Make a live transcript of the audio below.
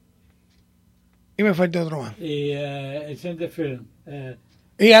Y me falta otro más. Y el centerfield.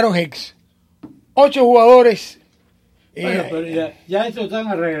 Y Aaron Hicks. 8 jugadores. Bueno, pero ya estos están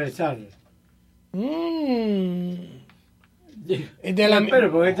a regresar.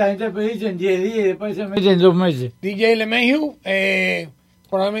 Pero porque esta gente dice en 10 días y después se meten en 2 meses. DJ LeMahieu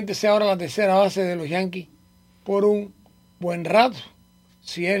probablemente sea ahora la tercera base de los Yankees por un buen rato.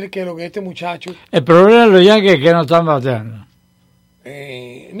 Si es que lo que este muchacho... El problema de los Yankees es que no están bateando.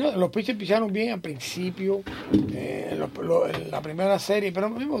 No, los pitchers picharon bien al principio, la primera serie, pero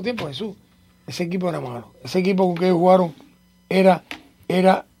al mismo tiempo, Jesús, ese equipo era malo. Ese equipo con que ellos jugaron era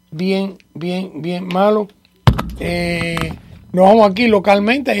bien malo. Nos vamos aquí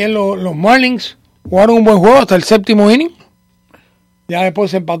localmente. Ayer los Marlins jugaron un buen juego hasta el 7º inning. Ya después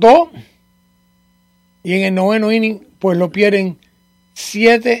se empató. Y en el 9º inning, pues lo pierden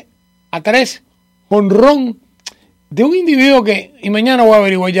 7-3. Jonrón de un individuo que, y mañana voy a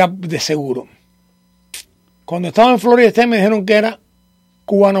averiguar ya de seguro. Cuando estaba en Florida State me dijeron que era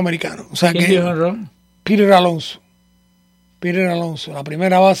cubano-americano. O sea, ¿quién que dijo jonrón? Peter Alonso, la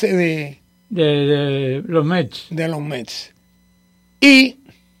primera base de los Mets. De los Mets. Y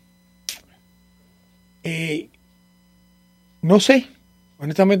no sé,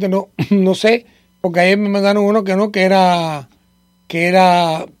 honestamente no sé, porque ayer me mandaron uno que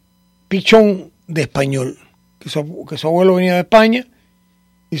era pichón de español, que su abuelo venía de España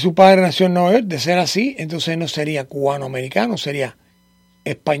y su padre nació en Nueva York. De ser así, entonces no sería cubano-americano, sería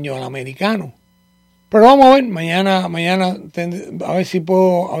español-americano. Pero vamos a ver, mañana a ver si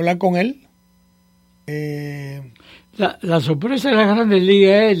puedo hablar con él. La sorpresa de las Grandes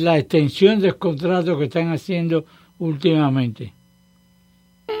Ligas es la extensión de los contratos que están haciendo últimamente.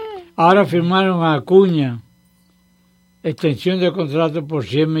 Ahora firmaron a Acuña, extensión de contrato por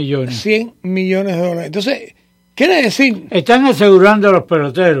 100 millones. 100 millones de dólares. Entonces, quiere decir... Están asegurando a los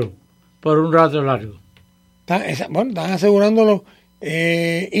peloteros por un rato largo. Están asegurándolo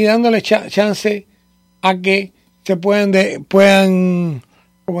y dándole chance a que se puedan,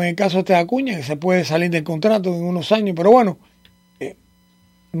 como en el caso de Acuña, que se puede salir del contrato en unos años. Pero bueno,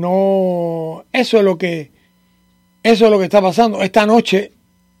 no, eso es lo que está pasando. Esta noche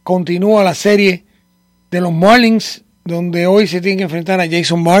continúa la serie de los Marlins, donde hoy se tienen que enfrentar a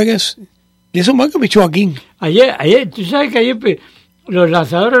Jason Vargas. Jason Vargas pichó aquí. Ayer, tú sabes que ayer los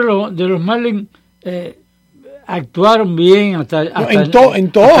lanzadores de los Marlins actuaron bien hasta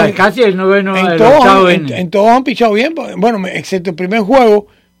casi el 9º. En todos han pichado bien, bueno, excepto el primer juego,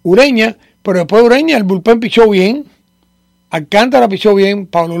 Ureña, pero después Ureña, el bullpen pichó bien, Alcántara pichó bien,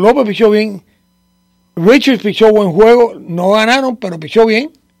 Pablo López pichó bien, Richards pichó buen juego, no ganaron, pero pichó bien.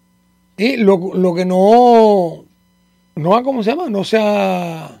 Y lo que no ¿cómo se llama?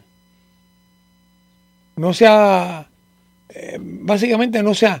 Básicamente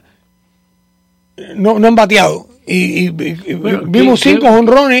no han bateado. Y bueno, vimos 5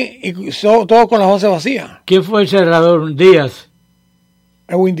 jonrones y todos con las bases vacías. ¿Quién fue el cerrador? Díaz.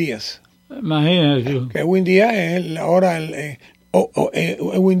 Edwin Díaz. Imagínate. Edwin Díaz es ahora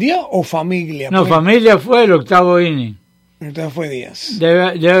Edwin Díaz o Familia. No, Familia fue el 8º inning. Entonces fue Díaz.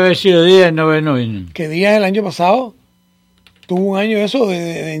 Debe haber sido Díaz el 9º inning. Que Díaz el año pasado tuvo un año eso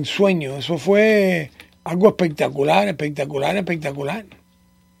de ensueño. Eso fue algo espectacular. Pero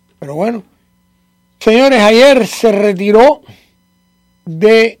bueno, señores, ayer se retiró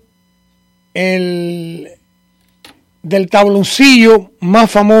del tabloncillo más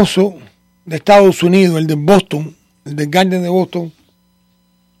famoso de Estados Unidos, el de Boston, el del Garden de Boston.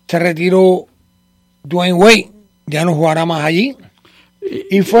 Se retiró Dwayne Wade, ya no jugará más allí.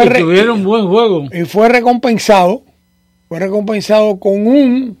 Y tuvieron un buen juego. Y fue recompensado con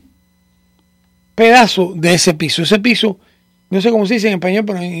un pedazo de ese piso. Ese piso, no sé cómo se dice en español,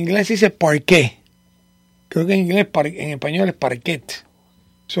 pero en inglés se dice parquet. Creo que en español es parquet.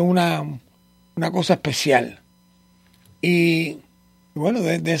 Eso es una cosa especial. Y bueno,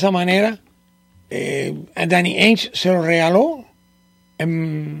 de esa manera, a Danny Ainge se lo regaló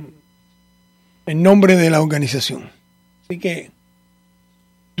en nombre de la organización. Así que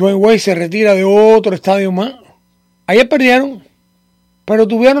Dwayne Wade se retira de otro estadio más. Ayer perdieron, pero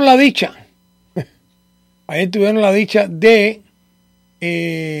tuvieron la dicha. Ayer tuvieron la dicha de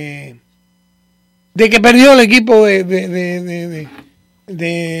que perdió el equipo de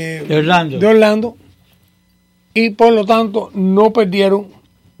Orlando. Y por lo tanto no perdieron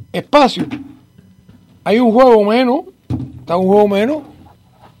espacio. Hay un juego menos.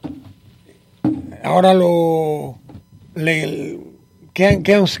 Ahora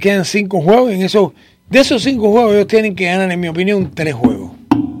quedan 5 juegos. De esos 5 juegos ellos tienen que ganar, en mi opinión, 3 juegos.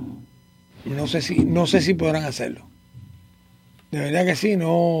 No sé si podrán hacerlo. De verdad que sí,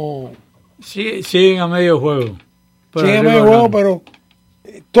 no Sí, siguen a medio juego. Siguen a medio juego, pero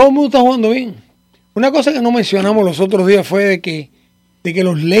todo el mundo está jugando bien. Una cosa que no mencionamos los otros días fue de que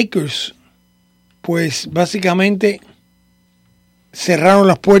los Lakers, pues básicamente cerraron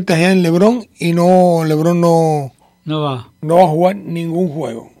las puertas ya en LeBron y LeBron no va a jugar ningún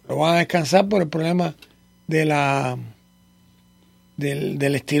juego. Lo van a descansar por el problema de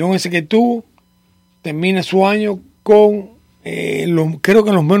del estirón ese que tuvo. Termina su año con creo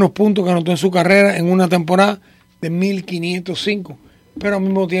que los menos puntos que anotó en su carrera en una temporada de 1,505, pero al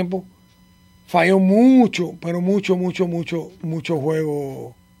mismo tiempo falló mucho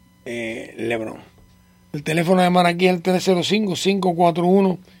juego LeBron. El teléfono de llamar aquí es el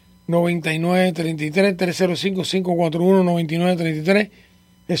 305-541-9933, 305-541-9933.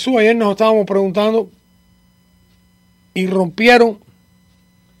 Jesús, ayer nos estábamos preguntando y rompieron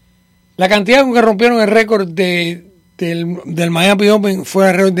la cantidad con que rompieron el récord del Miami Open fue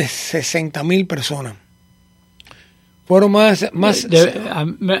alrededor de 60,000 personas. Fueron más a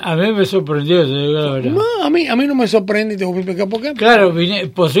mí me sorprendió, te digo la verdad. No, a mí no me sorprende, te voy a explicar por qué. Claro,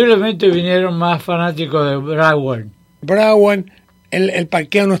 posiblemente vinieron más fanáticos de Broward. El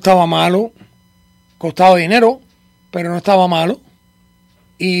parqueo no estaba malo, costaba dinero, pero no estaba malo.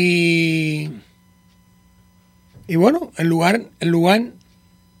 Y bueno, el lugar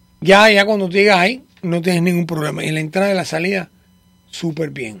ya cuando tú llegas ahí no tienes ningún problema. Y la entrada y la salida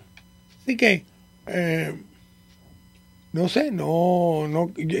súper bien. Así que no sé, no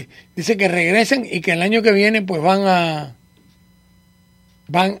dice que regresen y que el año que viene pues van a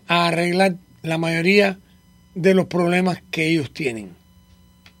arreglar la mayoría de los problemas que ellos tienen.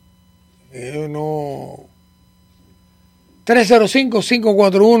 Ellos no.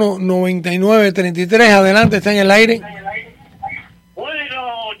 305-541-9933, adelante, está en el aire. Bueno,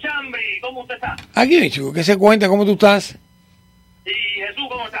 Chamby, ¿cómo usted está? Aquí, chico, ¿qué se cuenta? ¿Cómo tú estás? ¿Y Jesús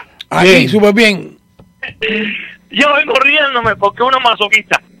cómo está? Aquí, súper bien. Yo vengo riéndome porque uno es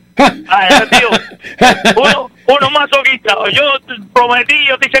masoquista. Tío, uno masoquista. Yo prometí,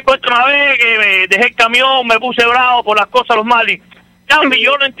 yo te hice cuenta una vez que me dejé el camión, me puse bravo por las cosas, los Marlins. Chamby,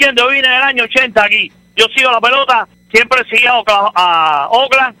 yo no entiendo, yo vine en el año 80 aquí. Yo sigo la pelota, siempre seguí a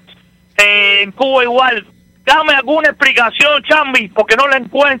Oakland, en Cuba igual. Dame alguna explicación, Chamby, porque no la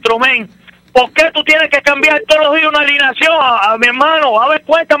encuentro, men. ¿Por qué tú tienes que cambiar todos los días una alineación a mi hermano? A ver,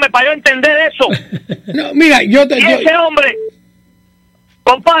 cuéntame para yo entender eso. No, mira, ese hombre,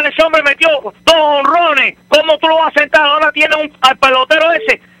 compadre, ese hombre metió 2 honrones. ¿Cómo tú lo vas a sentar? Ahora tiene al pelotero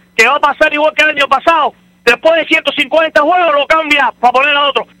ese que va a pasar igual que el año pasado. Después de 150 juegos lo cambia para poner a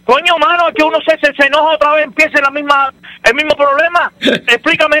otro. Coño, mano, es que uno se enoja otra vez, empieza el mismo problema.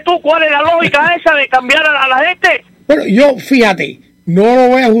 Explícame tú cuál es la lógica esa de cambiar a la gente. Bueno, yo, fíjate, no lo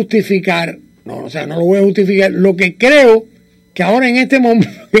voy a justificar. No lo voy a justificar. Lo que creo que ahora en este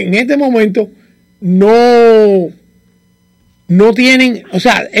momento no tienen, o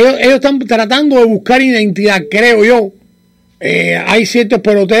sea, ellos están tratando de buscar identidad, creo yo. Hay ciertos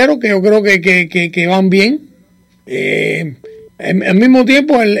peloteros que yo creo que van bien. Al mismo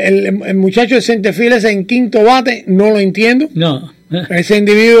tiempo, el muchacho de centerfield ese en quinto bate, no lo entiendo. No. Ese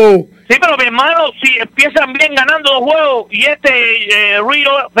individuo. Sí, pero mi hermano, si empiezan bien ganando 2 juegos y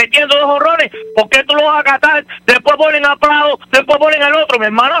Rito metiendo 2 honrones, ¿por qué tú lo vas a acatar? Después ponen a Prado, después ponen al otro. Mi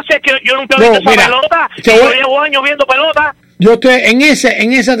hermano, si es que yo nunca he visto esa pelota, yo llevo años viendo pelota. Yo estoy en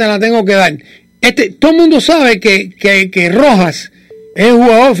esa te la tengo que dar. Todo el mundo sabe que Rojas es el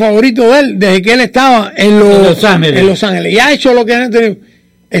jugador favorito de él desde que él estaba en Los Ángeles. Y ha hecho lo que han tenido.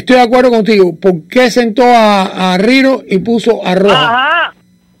 Estoy de acuerdo contigo. ¿Por qué sentó a Rito y puso a Rojas? Ajá.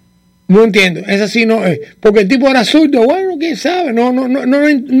 No entiendo. Esa sí no es. Porque el tipo era zurdo. Bueno, quién sabe. No,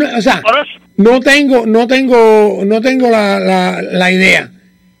 o sea, no tengo la idea.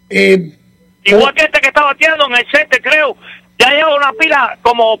 Igual que que está bateando en el set, creo. Ya lleva una pila,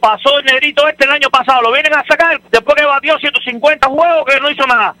 como pasó el negrito el año pasado. Lo vienen a sacar después que batió 150 juegos que no hizo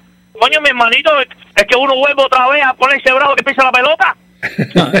nada. Coño, mi hermanito, es que uno vuelve otra vez a ponerse bravo que pisa la pelota.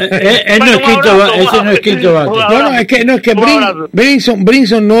 No, ese no es quinto bate. No, es que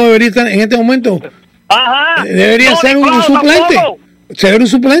Brinson no debería estar en este momento. Ajá. Debería ser un suplente. Ser un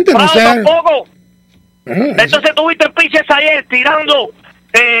suplente, no sea. Tampoco. Entonces tuviste el pitcher ayer tirando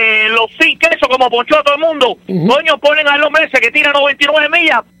los sin queso como ponchó a todo el mundo. Coño, ponen al hombre ese que tira 99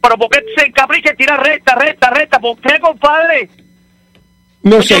 millas, pero ¿por qué se encapricha y tira recta? ¿Por qué, compadre?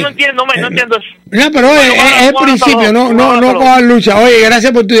 No sé. Yo no entiendo eso. No, pero es el principio, no cojas lucha. Oye,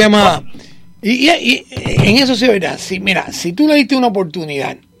 gracias por tu llamada. Y en eso sí, ¿verdad? Si tú le diste una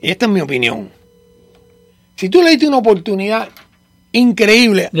oportunidad, y esta es mi opinión, si tú le diste una oportunidad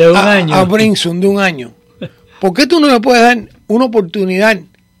increíble a Brinson de un año, ¿por qué tú no le puedes dar una oportunidad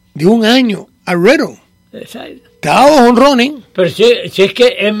de un año a Riddle. Exacto. Te ha dado 2 honrones. Pero si es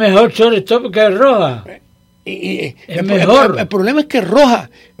que es mejor shortstop que Rojas. El problema es que Rojas,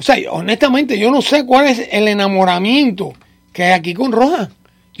 o sea, honestamente yo no sé cuál es el enamoramiento que hay aquí con Rojas.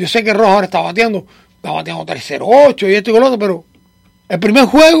 Yo sé que Rojas ahora está bateando 308 y esto y lo otro, pero el primer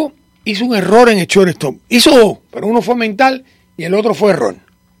juego hizo un error en el shortstop. Hizo 2, pero uno fue mental y el otro fue error.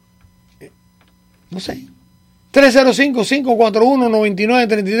 No sé.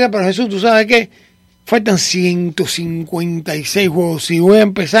 305-541-9933, pero Jesús, ¿tú sabes qué? Faltan 156 juegos. Si voy a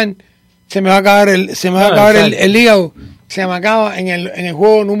empezar, se me va a acabar el hígado. Se me acaba en el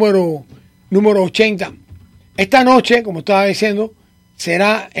juego número 80. Esta noche, como estaba diciendo,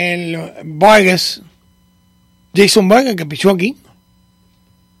 será el Jason Vargas, que pichó aquí,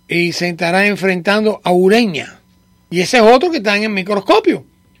 y se estará enfrentando a Ureña. Y ese es otro que está en el microscopio.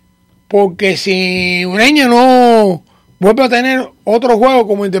 Porque si Ureña no vuelve a tener otro juego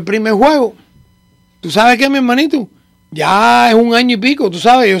como el del primer juego, ¿tú sabes qué, mi hermanito? Ya es un año y pico, tú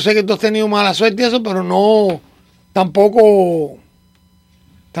sabes. Yo sé que tú has tenido mala suerte y eso, pero no, tampoco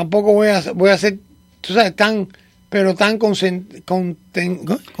voy a ser, tú sabes, tan el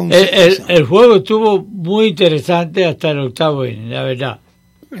juego estuvo muy interesante hasta el octavo inning, la verdad.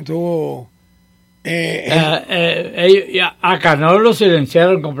 Estuvo... a Cano lo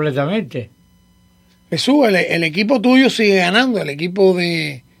silenciaron completamente. Jesús, el equipo tuyo sigue ganando, el equipo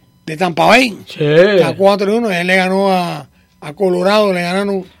de Tampa Bay. Sí. Está 4-1, él le ganó a Colorado, le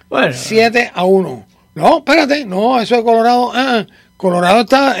ganaron 7-1. No, espérate, no, eso es Colorado. Colorado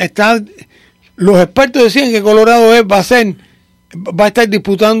está. Los expertos decían que Colorado va a estar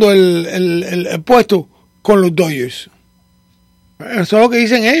disputando el puesto con los Dodgers. Eso es lo que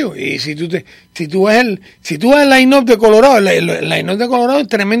dicen ellos. Y si tú ves el line-up de Colorado, el line-up de Colorado es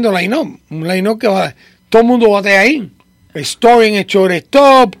tremendo line-up. Un line-up que todo el mundo batea ahí. Story en el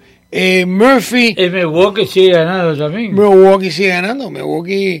shortstop, Murphy. El Milwaukee sigue ganando también. Milwaukee sigue ganando.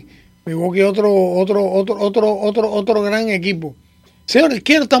 Milwaukee otro gran equipo. Señores,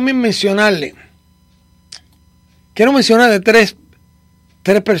 quiero mencionarle tres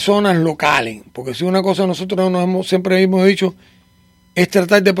personas locales, porque si una cosa nosotros siempre hemos dicho es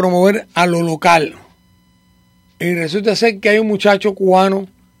tratar de promover a lo local. Y resulta ser que hay un muchacho cubano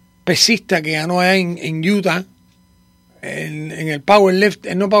pesista que ganó allá en Utah en el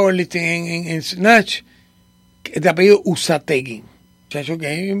powerlifting, en snatch, de apellido Usategui. Muchacho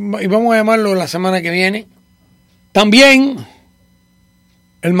y vamos a llamarlo la semana que viene. También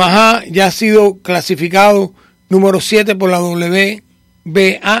el Majá ya ha sido clasificado número 7 por la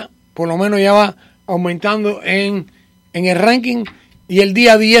WBA, por lo menos ya va aumentando en el ranking, y el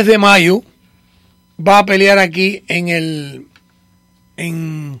día 10 de mayo va a pelear aquí en el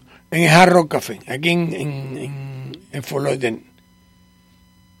Hard Rock Café, aquí en Fort Lauderdale.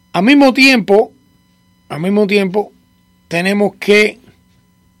 Al mismo tiempo tenemos que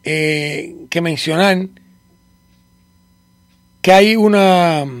mencionar que hay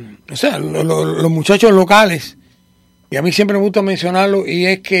los muchachos locales, y a mí siempre me gusta mencionarlo, y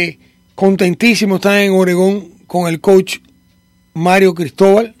es que contentísimo están en Oregón con el coach Mario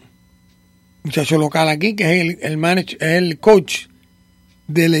Cristóbal, muchacho local aquí, que es el coach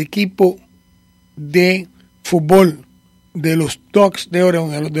del equipo de fútbol de los Ducks de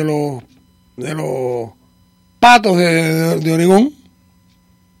Oregón, de los Patos de Oregón.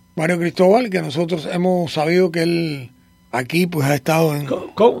 Mario Cristóbal, que nosotros hemos sabido que él aquí pues ha estado en...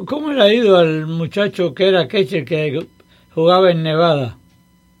 ¿Cómo le ha ido al muchacho que era catcher que jugaba en Nevada?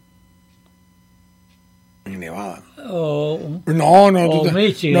 En Nevada. No,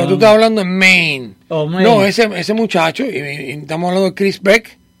 tú estás hablando en Maine. No, ese muchacho, y estamos hablando de Chris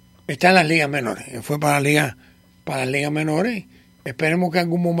Beck, está en las ligas menores. Fue para las ligas menores. Esperemos que en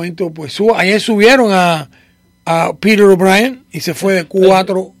algún momento pues suba. Ayer subieron a Peter O'Brien y se fue de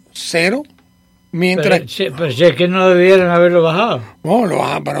 4-0. Mientras... Pero si es que no debieron haberlo bajado. No, lo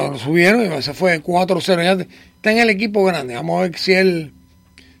bajaron, pero lo subieron y se fue de 4-0. Ya está en el equipo grande. Vamos a ver si él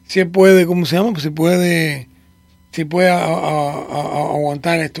puede, ¿cómo se llama? Pues si puede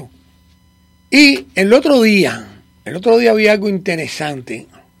aguantar esto. Y el otro día había algo interesante.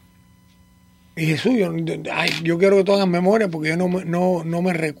 Y Jesús, yo quiero que tú hagas memoria porque yo no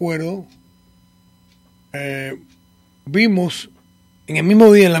me recuerdo. Vimos en el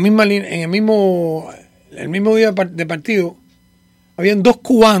mismo día, en la misma línea, el mismo día de partido, habían 2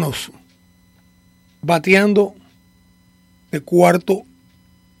 cubanos bateando de cuarto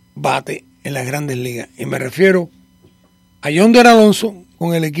bate en las Grandes Ligas. Y me refiero a Yonder Alonso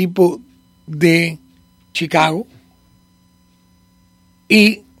con el equipo de Chicago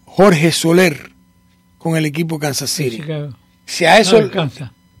y Jorge Soler con el equipo de Kansas City. Chicago. Si a eso, no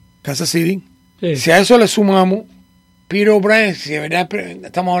alcanza. Kansas City. Sí. Si a eso le sumamos Peter O'Brien, si de verdad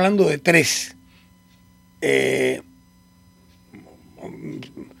estamos hablando de 3.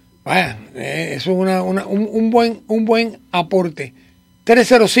 Vaya, eso es un buen aporte.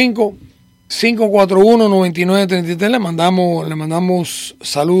 305-541-9933. Le mandamos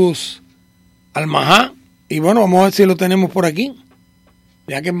saludos al Majá. Y bueno, vamos a ver si lo tenemos por aquí.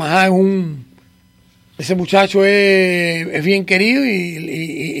 Ya que el Majá ese muchacho es bien querido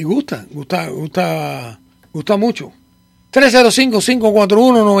y gusta mucho.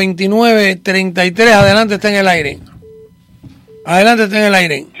 305-541-9933. Adelante, está en el aire.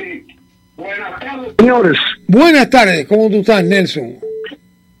 Sí. Buenas tardes, señores. Buenas tardes, ¿cómo tú estás, Nelson?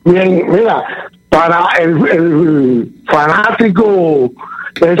 Bien, mira, para el fanático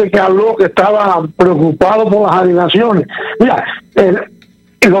ese que habló que estaba preocupado por las alineaciones. Mira,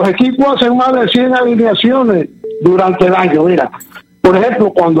 los equipos hacen más de 100 alineaciones durante el año. Mira, por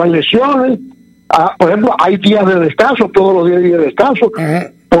ejemplo, cuando hay lesiones, por ejemplo, hay días de descanso, todos los días de descanso.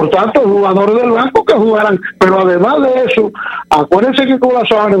 Ajá. Por tanto, jugadores del banco que jugarán. Pero además de eso, acuérdense que con la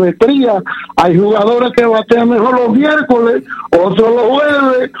sabermetría hay jugadores que batean mejor los miércoles, otros los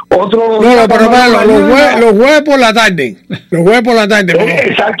jueves, otros los No, pero los jueves por la tarde. Los jueves por la tarde.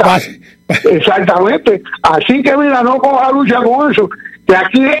 Exactamente. Así que mira, no coja lucha con eso. Que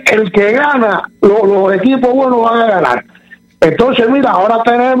aquí el que gana, los equipos buenos van a ganar. Entonces, mira, ahora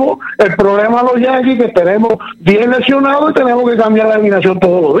tenemos el problema de los Yankees, que tenemos 10 lesionados y tenemos que cambiar la alineación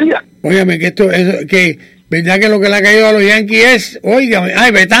todos los días. Óigame, que verdad que lo que le ha caído a los Yankees es, óigame,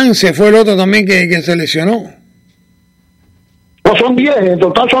 Betance fue el otro también que se lesionó. No, son 10, en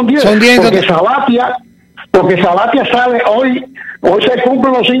total son 10. Son 10 porque Sabatia sale hoy se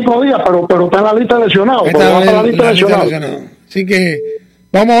cumplen los 5 días, pero está en la lista de lesionados. Así que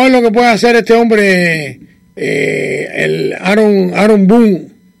vamos a ver lo que puede hacer este hombre, el Aaron Boone,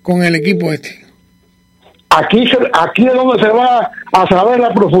 con el equipo este. Aquí es donde se va a saber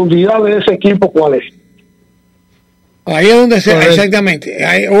la profundidad de ese equipo, cuál es. Ahí es donde exactamente.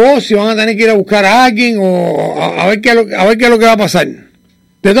 O si van a tener que ir a buscar a alguien o a ver qué es lo que va a pasar.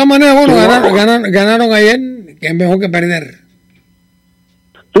 De todas maneras, bueno, ganaron ayer, que es mejor que perder.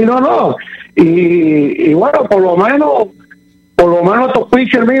 Sí, no. Y bueno, por lo menos estos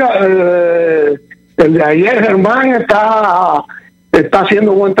pitchers, mira, el de ayer, Germán, está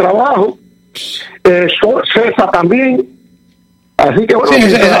haciendo buen trabajo. César también. Así que bueno,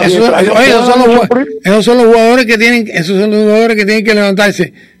 esos son los jugadores que tienen que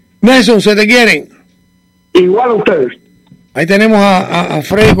levantarse. Nelson, ¿se te quieren? Igual a ustedes. Ahí tenemos a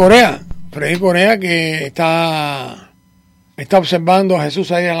Freddy Correa. Freddy Correa, que está observando a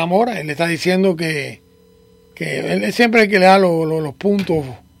Jesús ahí a la Mora. Él le está diciendo que él siempre es el que le da los puntos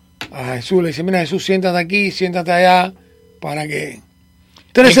a Jesús. Le dice, mira, Jesús, siéntate aquí, siéntate allá, para que...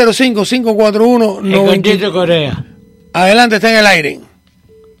 305-541-90. Correa. Adelante, está en el aire.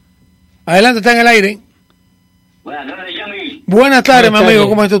 Buenas tardes, Chamby. Buenas tardes, mi amigo,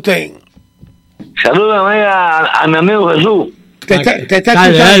 ¿cómo está usted? Salúdame a mi amigo Jesús. Te está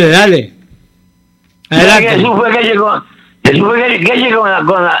escuchando. Dale. Adelante. Jesús fue que llegó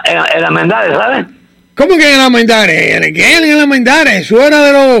con el Almendares, ¿sabes? ¿Cómo que en el Almendares? ¿Quién en el Almendares? Eso era de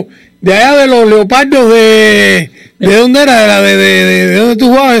allá de los leopardos ¿de dónde era? ¿De dónde tú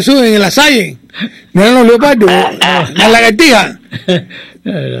jugabas, Jesús? ¿En la Salle? ¿No eran los leopardos? ¿La lagartija?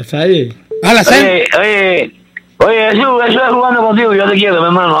 La Salle. La Salle. Oye, Jesús, eso es jugando contigo, yo te quiero, mi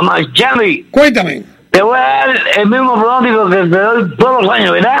hermano. Chamby, Cuéntame. te voy a dar el mismo pronóstico que te doy todos los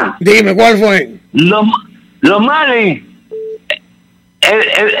años, ¿verdad? Dime, ¿cuál fue? Los Marlins,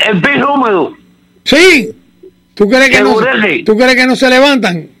 el piso húmedo. Sí. ¿Tú crees que no se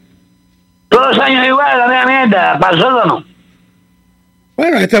levantan? Todos los años igual, la misma mierda, para el sótano.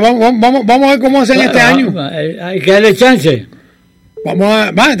 Bueno, vamos a ver cómo hacen este año. Hay que darle chance.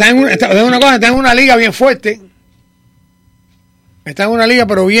 Está en una liga bien fuerte. Está en una liga,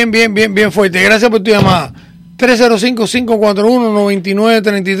 pero bien fuerte. Gracias por tu llamada.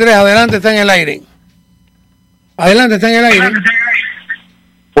 305-541-9933. Adelante, está en el aire.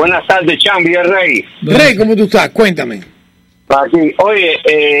 Buenas tardes, Chamby, el Rey. Rey, ¿cómo tú estás? Cuéntame. Aquí.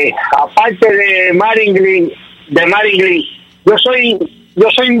 Oye, aparte de Marin Green, yo soy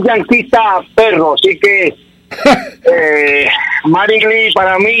un yanquista perro, así que Marin Green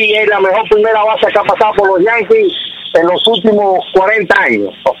para mí es la mejor primera base que ha pasado por los Yankees en los últimos 40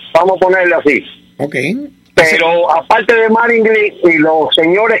 años. Vamos a ponerle así. Okay. Pero aparte de Marin Green y los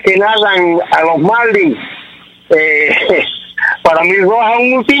señores que narran a los Marlins, para mí Roja es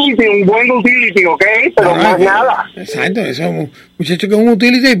un buen utility, ¿ok? Pero más nada. Exacto, eso es un muchacho que es un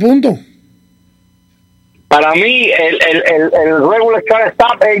utility y punto. Para mí, el regular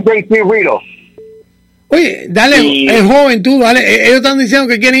shortstop es JT Rito. Oye, dale, es juventud, dale. Ellos están diciendo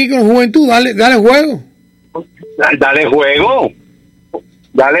que quieren ir con juventud, dale juego. Dale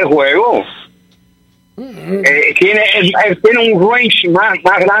juego. Tiene un range más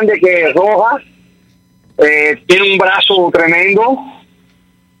grande que Rojas. Tiene un brazo tremendo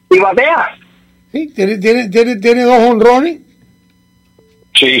y batea. Sí, tiene 2 honrones.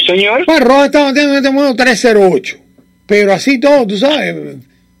 Sí, señor. Pues Rojas está bateando en este momento 3.08. Pero así todo, tú sabes,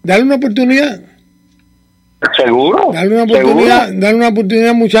 dale una oportunidad. Seguro. Dale una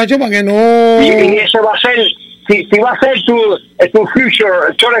oportunidad, muchacho, para que no. Y ese va a ser, si va a ser tu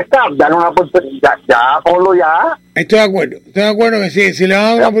future shortstop, dale una oportunidad. Ya, ponlo ya. Estoy de acuerdo que sí, si le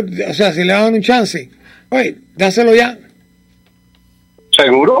van a dar si le van a dar un chance, oye, dáselo ya.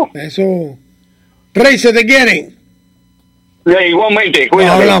 Seguro. Eso. Rey, se te quiere. Igualmente,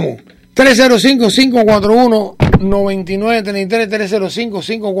 cuídate. Nos hablamos. 305-541-9933,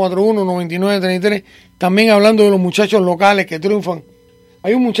 305-541-9933. También hablando de los muchachos locales que triunfan.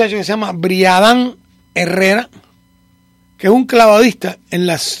 Hay un muchacho que se llama Briadán Herrera, que es un clavadista en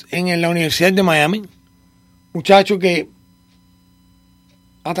la Universidad de Miami. Muchacho que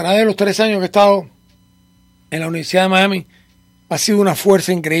a través de los 3 años que he estado en la Universidad de Miami ha sido una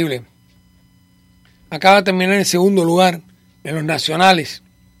fuerza increíble. Acaba de terminar en segundo lugar en los nacionales.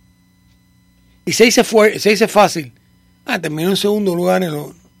 Y se dice fácil. Terminó en segundo lugar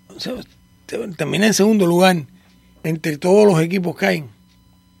termina en segundo lugar entre todos los equipos que hay.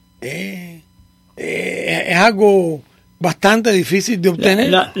 Es algo bastante difícil de obtener.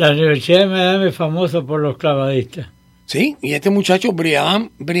 La Universidad de Miami es famosa por los clavadistas. Sí, y este muchacho,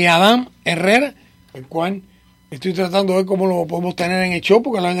 Briadán Herrera, el cual estoy tratando de ver cómo lo podemos tener en el show,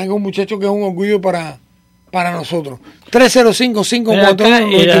 porque la verdad es que es un muchacho que es un orgullo para nosotros.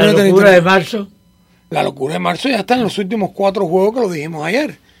 305-541-9933. ¿Y la locura de marzo? La locura de marzo ya está en los últimos 4 juegos que lo dijimos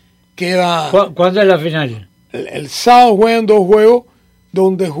ayer. Queda. ¿Cuándo es la final? El sábado juegan 2 juegos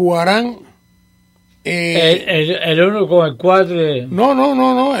donde jugarán. El 1 con el 4.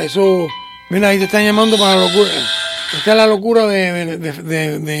 No. Eso. Mira, ahí te están llamando para la locura. Esta es la locura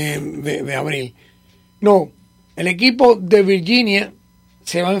de abril. No, el equipo de Virginia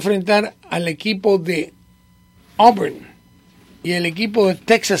se va a enfrentar al equipo de Auburn. Y el equipo de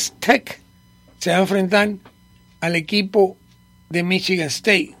Texas Tech se va a enfrentar al equipo de Michigan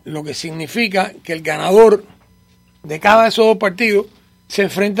State, lo que significa que el ganador de cada de esos 2 partidos se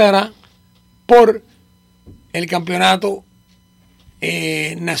enfrentará por el campeonato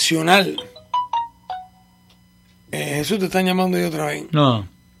nacional. Jesús, te están llamando ahí otra vez. No.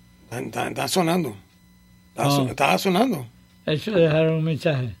 Está sonando. Estaba sonando. Eso dejaron un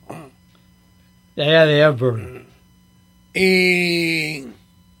mensaje. De allá de Auburn. Y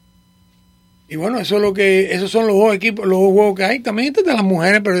bueno, esos son los 2 equipos, los 2 juegos que hay. También está de las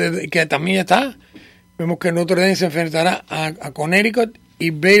mujeres, pero que también ya está. Vemos que Notre Dame se enfrentará a Connecticut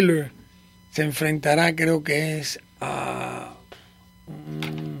y Baylor se enfrentará, creo que es a...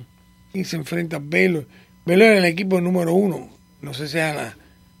 y se enfrenta a Baylor. Baylor es el equipo número 1. No sé si es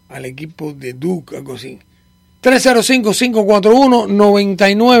al equipo de Duke, algo así.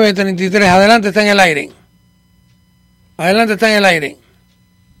 305-541-9933. Adelante, está en el aire.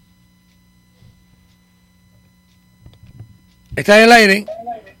 ¿Está en el aire?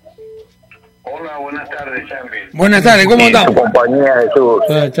 Hola, buenas tardes, Chamby. Buenas tardes, ¿cómo estás? Tu compañía, Jesús.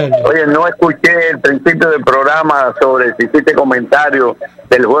 Oye, no escuché el principio del programa sobre si hiciste comentarios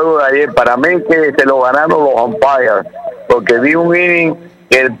del juego de ayer. Para mí que se lo ganaron los umpires, porque vi un inning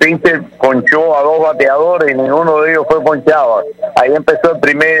que el pitcher ponchó a 2 bateadores y ninguno de ellos fue ponchado. Ahí empezó el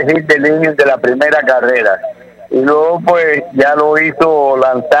primer hit del inning de la primera carrera. Y luego pues ya lo hizo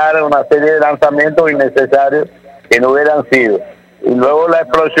lanzar una serie de lanzamientos innecesarios que no hubieran sido. Y luego la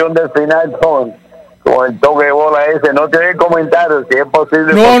explosión del final con el toque de bola ese. No te doy comentarios, si es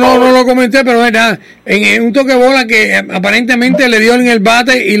posible. No lo comenté, pero verdad, en un toque de bola que aparentemente le dio en el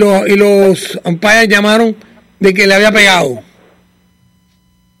bate y los umpires llamaron de que le había pegado.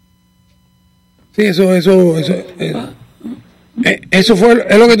 Sí, eso fue,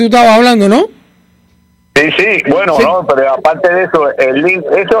 es lo que tú estabas hablando, ¿no? Sí, bueno, sí. No, pero aparte de eso, el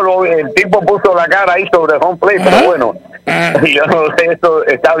tipo puso la cara ahí sobre home plate, pero bueno, yo no sé, eso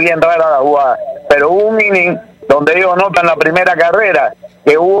está bien rara la jugada. Pero hubo un inning donde ellos anotan la primera carrera,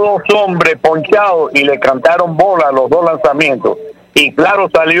 que hubo 2 hombres ponchados y le cantaron bola a los 2 lanzamientos. Y claro,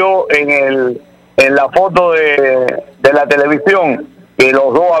 salió en la foto de la televisión que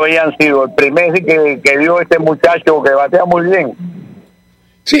los 2 habían sido. El primer que dio este muchacho que batea muy bien.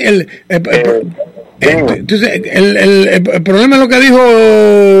 Sí, entonces el problema es lo que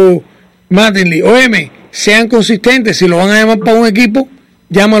dijo Mattingly. Óyeme, sean consistentes. Si lo van a llamar para un equipo,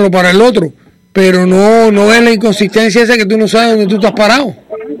 llámalo para el otro. Pero no es la inconsistencia esa que tú no sabes dónde tú estás parado.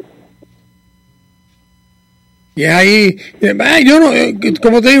 Y es ahí, yo no,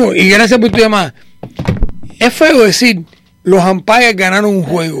 como te digo, y gracias por tu llamada. Es feo decir, los umpires ganaron un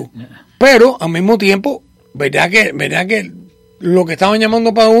juego, pero al mismo tiempo, verdad que lo que estaban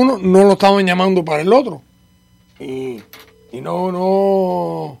llamando para uno, no lo estaban llamando para el otro. Y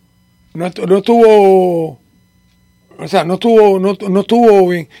no estuvo, o sea, no estuvo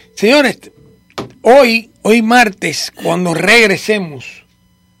bien. Señores, hoy martes, cuando regresemos,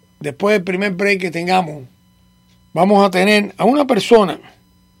 después del primer break que tengamos, vamos a tener a una persona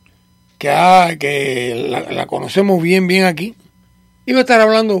que la conocemos bien aquí y va a estar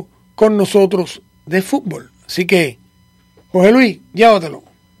hablando con nosotros de fútbol. Así que, Jorge Luis, llévatelo.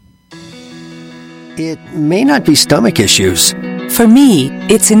 It may not be stomach issues. For me,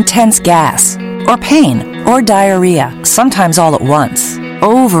 it's intense gas, or pain, or diarrhea, sometimes all at once,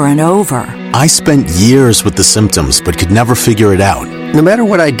 over and over. I spent years with the symptoms but could never figure it out. No matter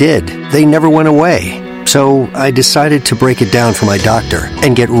what I did, they never went away. So I decided to break it down for my doctor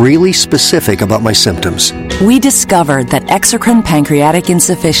and get really specific about my symptoms. We discovered that exocrine pancreatic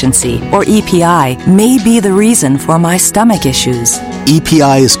insufficiency, or EPI, may be the reason for my stomach issues.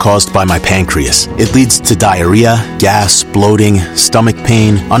 EPI is caused by my pancreas. It leads to diarrhea, gas, bloating, stomach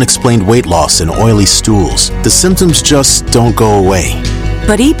pain, unexplained weight loss, and oily stools. The symptoms just don't go away.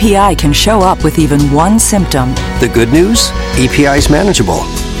 But EPI can show up with even one symptom. The good news? EPI is manageable.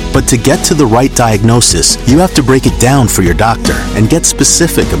 But to get to the right diagnosis, you have to break it down for your doctor and get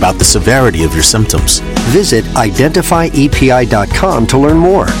specific about the severity of your symptoms. Visit identifyepi.com to learn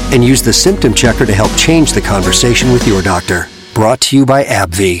more and use the symptom checker to help change the conversation with your doctor. Brought to you by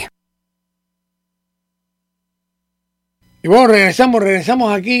AbbVie. Y bueno,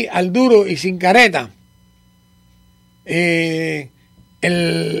 regresamos aquí al Duro y Sin Careta.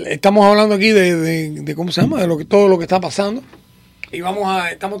 Estamos hablando aquí de ¿cómo se llama? De todo lo que está pasando. Y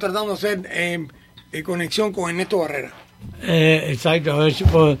estamos tratando de hacer conexión con Ernesto Barrera. Exacto,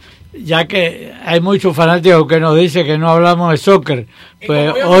 ya que hay muchos fanáticos que nos dicen que no hablamos de soccer,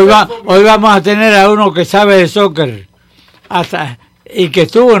 pues hoy vamos a tener a uno que sabe de soccer y que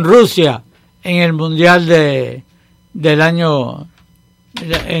estuvo en Rusia en el mundial del año,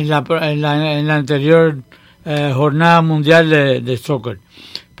 en la anterior jornada mundial de soccer.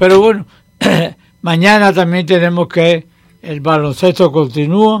 Pero bueno, mañana también tenemos que el baloncesto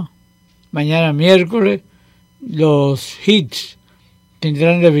continúa. Mañana miércoles los Heats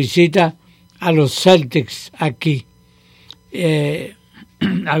tendrán de visita a los Celtics aquí.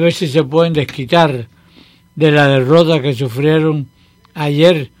 A ver si se pueden desquitar de la derrota que sufrieron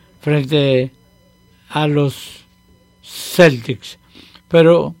ayer frente a los Celtics.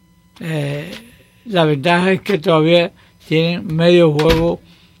 Pero la ventaja es que todavía tienen medio juego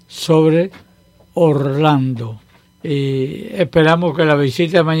sobre Orlando. Y esperamos que la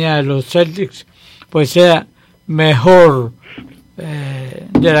visita mañana de los Celtics pues sea mejor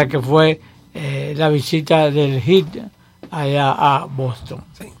de la que fue la visita del Heat allá a Boston.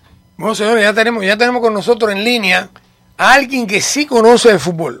 Sí. Bueno, señores, ya tenemos con nosotros en línea a alguien que sí conoce de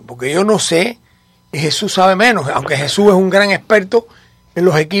fútbol, porque yo no sé y Jesús sabe menos, aunque Jesús es un gran experto en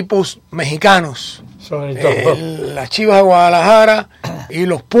los equipos mexicanos, sobre todo las Chivas de Guadalajara y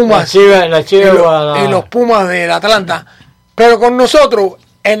los Pumas, la Chiva y los Pumas del Atlanta. Pero con nosotros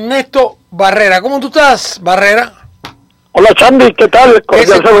Ernesto Barrera. ¿Cómo tú estás, Barrera? Hola, Chamby, ¿qué tal?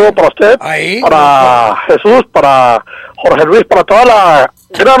 Cordial saludo para usted, ahí, para Jesús, para Jorge Luis, para toda la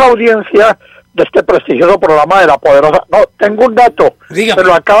gran audiencia de este prestigioso programa de La Poderosa. No, tengo un dato. Dígame. Se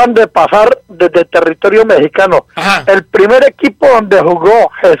lo acaban de pasar desde territorio mexicano. Ajá. El primer equipo donde jugó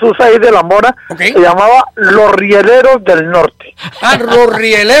Jesús ahí de la Mora se llamaba Los Rieleros del Norte. Ah, Los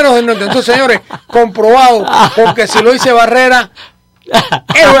Rieleros del Norte. Entonces, señores, comprobado, porque si lo dice Barrera,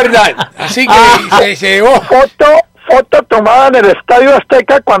 es verdad. Así que se llegó. Foto tomada en el Estadio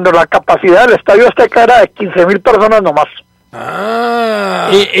Azteca cuando la capacidad del Estadio Azteca era de 15,000 personas nomás.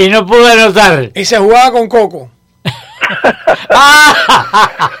 Ah. Y no pude notar. Y se jugaba con coco.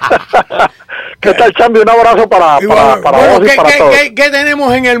 ¿Qué tal, Chambi? Un abrazo para vos y para todos. ¿Qué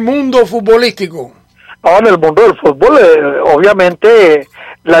tenemos en el mundo futbolístico? En el mundo del fútbol, obviamente,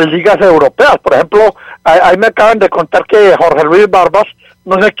 las ligas europeas. Por ejemplo, ahí me acaban de contar que Jorge Luis Barbas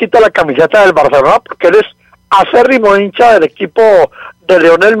no se quita la camiseta del Barcelona porque él es acérrimo hincha del equipo de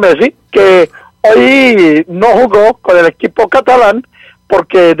Lionel Messi, que hoy no jugó con el equipo catalán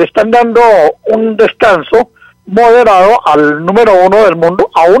porque le están dando un descanso moderado al número 1 del mundo,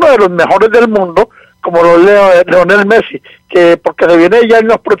 a uno de los mejores del mundo, como lo leo Lionel Messi, que porque se viene ya en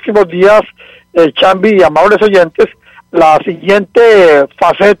los próximos días, Chamby y amables oyentes, la siguiente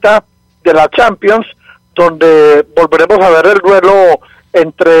faceta de la Champions, donde volveremos a ver el duelo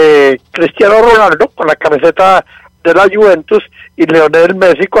entre Cristiano Ronaldo con la camiseta de la Juventus y Lionel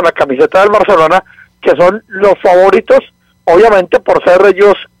Messi con la camiseta del Barcelona, que son los favoritos, obviamente por ser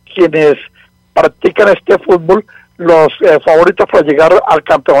ellos quienes practican este fútbol, los favoritos para llegar al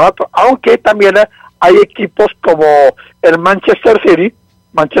campeonato, aunque también hay equipos como el Manchester City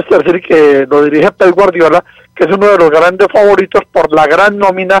que lo dirige Pep Guardiola, que es uno de los grandes favoritos por la gran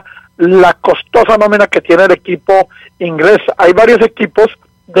nómina, la costosa nómina que tiene el equipo inglés. Hay varios equipos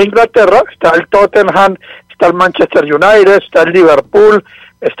de Inglaterra, está el Tottenham, está el Manchester United, está el Liverpool,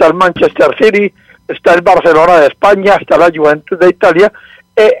 está el Manchester City, está el Barcelona de España, está la Juventus de Italia.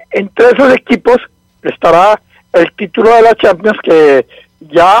 Entre esos equipos estará el título de la Champions, que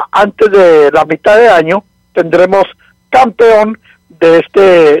ya antes de la mitad de año tendremos campeón de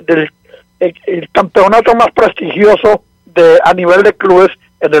el campeonato más prestigioso a nivel de clubes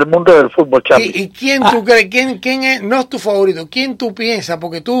en el mundo del fútbol, Chamby. ¿Y quién tú crees? ¿Quién es? No es tu favorito. ¿Quién tú piensas?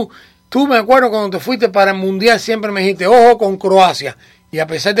 Porque tú me acuerdo cuando te fuiste para el Mundial siempre me dijiste, ojo con Croacia. Y a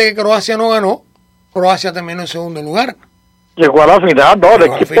pesar de que Croacia no ganó, Croacia terminó en segundo lugar. Llegó a la final, no, el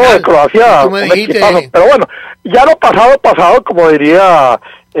equipo de Croacia, un equipazo. Pero bueno, ya lo pasado, como diría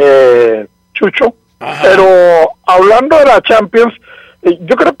Chucho. Ajá. Pero hablando de la Champions,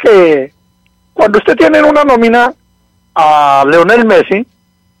 yo creo que cuando usted tiene en una nómina a Lionel Messi,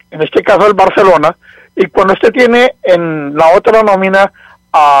 en este caso el Barcelona, y cuando usted tiene en la otra nómina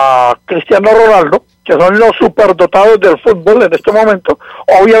a Cristiano Ronaldo, que son los superdotados del fútbol en este momento,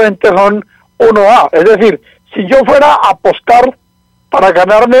 obviamente son 1A, es decir, si yo fuera a apostar para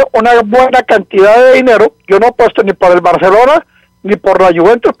ganarme una buena cantidad de dinero, yo no apuesto ni por el Barcelona ni por la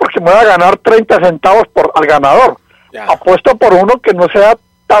Juventus porque me voy a ganar 30 centavos al ganador. Ya. Apuesto por uno que no sea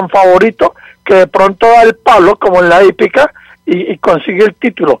tan favorito, que de pronto da el palo como en la hípica y consigue el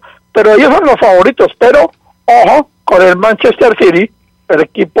título. Pero ellos son los favoritos, pero ojo con el Manchester City, el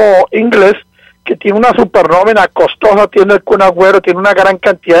equipo inglés, que tiene una supernómina costosa, tiene el Kun Agüero, tiene una gran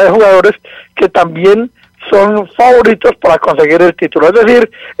cantidad de jugadores que también son favoritos para conseguir el título. Es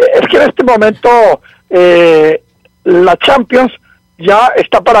decir, es que en este momento la Champions ya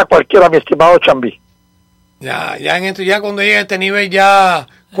está para cualquiera, mi estimado Chamby. Ya en esto, ya cuando llega a este nivel, ya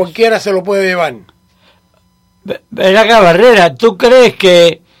cualquiera se lo puede llevar. Ven acá, Barrera, ¿tú crees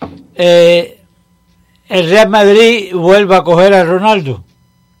que el Real Madrid vuelva a coger a Ronaldo?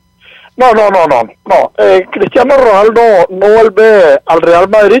 No. Cristiano Ronaldo no vuelve al Real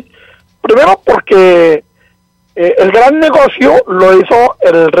Madrid, primero porque el gran negocio lo hizo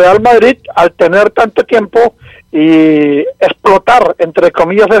el Real Madrid al tener tanto tiempo y explotar, entre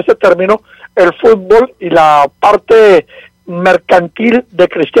comillas, ese término, el fútbol y la parte mercantil de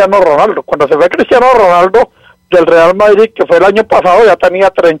Cristiano Ronaldo. Cuando se fue Cristiano Ronaldo del Real Madrid, que fue el año pasado, ya tenía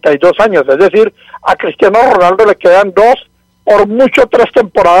 32 años, es decir, a Cristiano Ronaldo le quedan 2, por mucho 3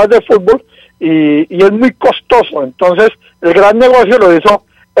 temporadas de fútbol y es muy costoso. Entonces el gran negocio lo hizo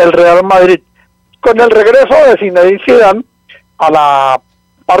el Real Madrid. Con el regreso de Zinedine Zidane a la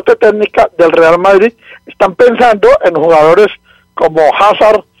parte técnica del Real Madrid, están pensando en jugadores como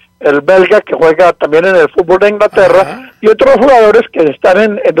Hazard, el belga, que juega también en el fútbol de Inglaterra. Ajá. Y otros jugadores que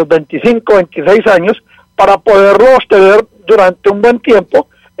están en los 25, 26 años, para poderlos tener durante un buen tiempo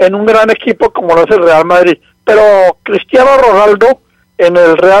en un gran equipo como lo es el Real Madrid. Pero Cristiano Ronaldo en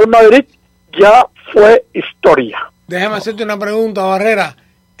el Real Madrid ya fue historia. Déjame hacerte una pregunta, Barrera.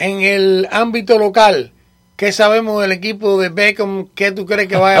 En el ámbito local, ¿qué sabemos del equipo de Beckham? ¿Qué tú crees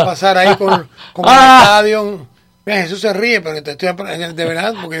que vaya a pasar ahí con el estadio? Mira, Jesús se ríe, pero te estoy de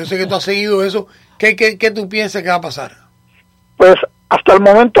verdad, porque yo sé que tú has seguido eso. ¿Qué tú piensas que va a pasar? Pues hasta el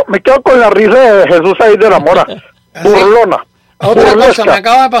momento me quedo con la risa de Jesús ahí de la Mora. Burlona. Otra cosa, me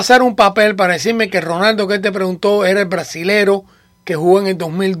acaba de pasar un papel para decirme que Ronaldo, que él te preguntó, era el brasilero que jugó en el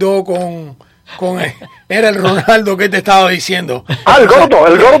 2002 era el Ronaldo que te estaba diciendo. El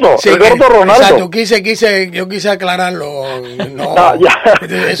gordo, sí, el gordo Ronaldo. Exacto, yo quise aclararlo. No,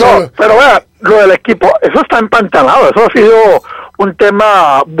 pero vea, lo del equipo, eso está empantanado, eso ha sido un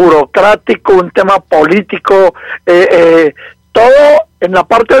tema burocrático, un tema político, todo en la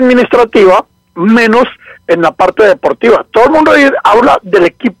parte administrativa, menos en la parte deportiva. Todo el mundo habla del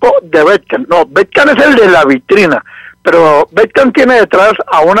equipo de Beckham. No, Beckham es el de la vitrina, pero Beckham tiene detrás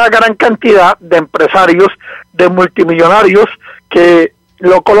a una gran cantidad de empresarios, de multimillonarios, que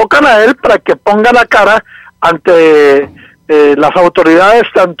lo colocan a él para que ponga la cara ante las autoridades,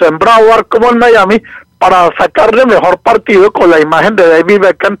 tanto en Broward como en Miami, para sacarle mejor partido con la imagen de David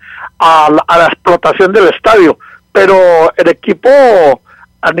Beckham a la explotación del estadio. Pero el equipo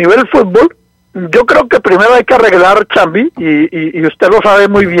a nivel fútbol, yo creo que primero hay que arreglar, Chamby, y usted lo sabe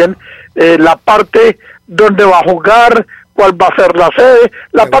muy bien, la parte donde va a jugar, cuál va a ser la sede,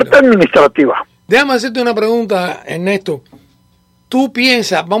 la parte administrativa. Déjame hacerte una pregunta, Ernesto. Tú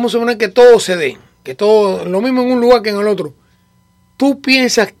piensas, vamos a suponer que todo se dé, que todo, lo mismo en un lugar que en el otro. ¿Tú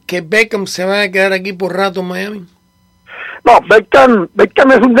piensas que Beckham se va a quedar aquí por rato en Miami? No, Beckham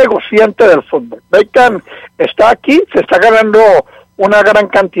es un negociante del fútbol. Beckham está aquí, se está ganando una gran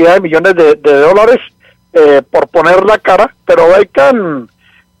cantidad de millones de dólares por poner la cara, pero Beckham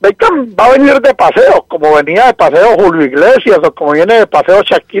va a venir de paseo, como venía de paseo Julio Iglesias o como viene de paseo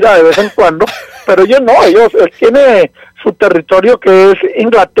Shakira de vez en cuando, pero él tiene su territorio que es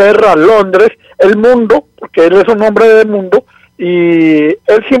Inglaterra, Londres, el mundo, porque él es un hombre del mundo, y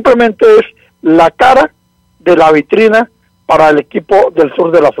él simplemente es la cara de la vitrina para el equipo del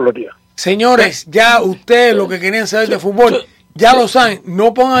sur de la Florida. Señores, ya ustedes lo que querían saber de fútbol, ya lo saben,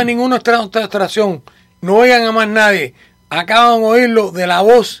 no pongan ninguna distracción, no oigan a más nadie. Acaban de oírlo de la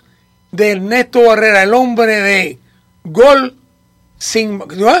voz de Ernesto Barrera, el hombre de gol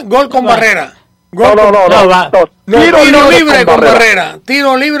con barrera. Tiro libre con barrera.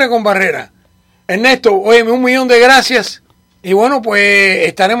 Tiro libre con barrera. Ernesto, oye, 1.000.000 de gracias. Y bueno, pues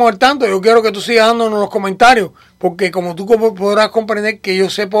estaremos al tanto. Yo quiero que tú sigas dándonos los comentarios, porque como tú podrás comprender que yo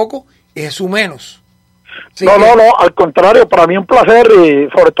sé poco, es su menos. No, al contrario, para mí un placer y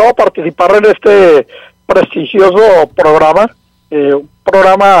sobre todo participar en este prestigioso programa, un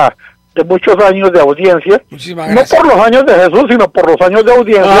programa de muchos años de audiencia, no por los años de Jesús, sino por los años de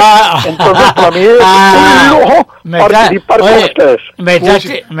audiencia. Entonces para mí es un lujo participar con ustedes.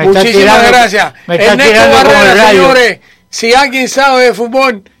 Muchísimas gracias. Ernesto Barrera, señores, si alguien sabe de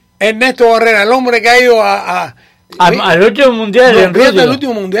fútbol, Ernesto Barrera, el hombre que ha ido al último mundial en Rusia. El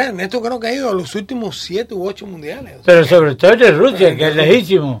último mundial, Ernesto creo que ha ido a los últimos 7 u 8 mundiales. Pero sobre todo el de Rusia, que es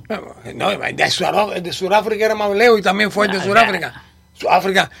lejísimo. No, el de Sudáfrica era más lejos y también fue el de Sudáfrica.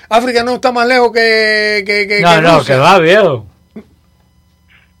 África no está más lejos que no, que va, viejo.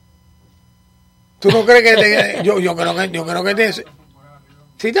 ¿Tú no crees que yo creo que sí,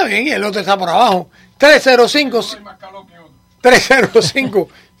 está bien, y el otro está por abajo.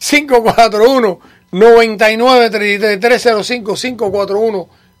 305-541-9933,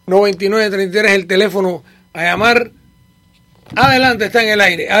 305-541-9933 es el teléfono a llamar. Adelante, está en el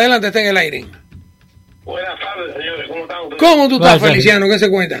aire. Buenas tardes, señores, ¿cómo están ustedes? ¿Cómo tú estás, Feliciano? ¿Qué se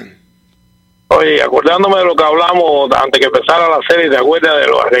cuentan? Oye, acordándome de lo que hablamos antes que empezara la serie, ¿te acuerdas de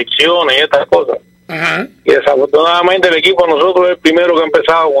las elecciones y estas cosas? Ajá. Y desafortunadamente el equipo de nosotros es el primero que ha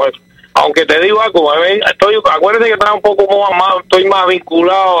empezado con eso. Aunque te digo algo, acuérdate que estaba un poco estoy más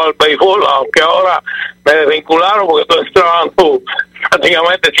vinculado al béisbol, aunque ahora me desvincularon porque estoy trabajando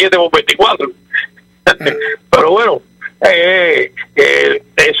prácticamente 7/24. Pero bueno,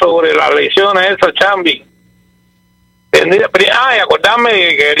 sobre las elecciones, eso, Chamby. Y acordarme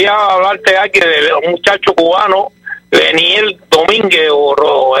que quería hablarte aquí de un muchacho cubano, Leniel Domínguez,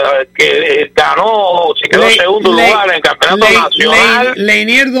 que ganó, se quedó en segundo lugar en el campeonato nacional.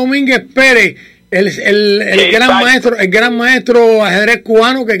 Leniel Domínguez Pérez, el gran maestro ajedrez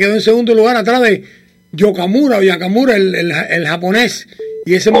cubano que quedó en segundo lugar atrás de Yakamura, el japonés.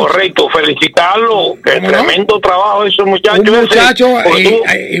 Y ese correcto, felicitarlo, que tremendo trabajo ese muchacho. Un muchacho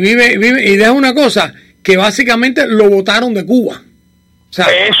y vive, y deja una cosa, que básicamente lo votaron de Cuba. O sea,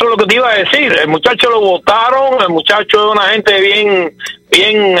 eso es lo que te iba a decir, el muchacho lo votaron, el muchacho es una gente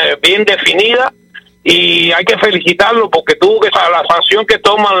bien definida y hay que felicitarlo porque tuvo que la sanción que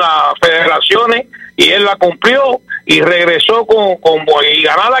toman las federaciones y él la cumplió y regresó y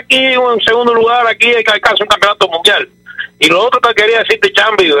ganar aquí en segundo lugar, aquí hay que alcanzar un campeonato mundial. Y lo otro que quería decirte,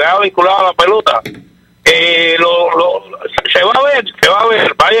 Chamby, vinculado a la pelota, se va a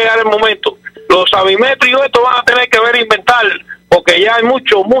ver, va a llegar el momento. Los sabimétricos estos van a tener que inventar, porque ya hay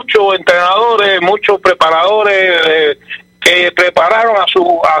muchos entrenadores, muchos preparadores que prepararon a sus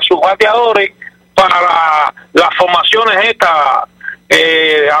bateadores para las formaciones estas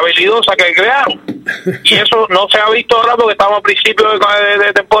habilidosas que crearon. Y eso no se ha visto ahora porque estamos a principios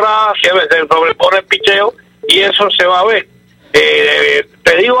de temporada, se sobrepone el picheo y eso se va a ver.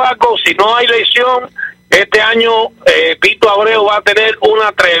 Te digo algo, si no hay lesión, este año Pito Abreu va a tener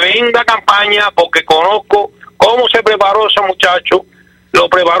una tremenda campaña porque conozco cómo se preparó ese muchacho. Lo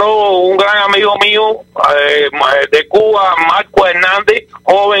preparó un gran amigo mío de Cuba, Marco Hernández,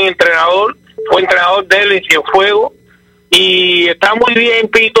 joven entrenador, fue entrenador de él en Cienfuegos, y está muy bien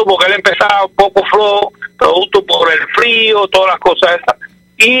Pito porque él empezaba un poco flojo, producto por el frío, todas las cosas esas.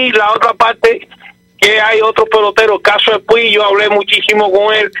 Y la otra parte, que hay otros peloteros. El caso de Puig, yo hablé muchísimo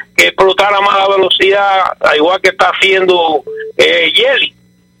con él, que explotara más la velocidad, al igual que está haciendo Yeli.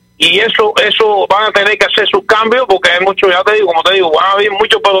 Y eso van a tener que hacer sus cambios, porque hay muchos, ya te digo, como te digo, van a haber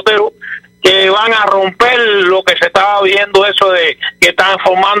muchos peloteros que van a romper lo que se estaba viendo, eso de que están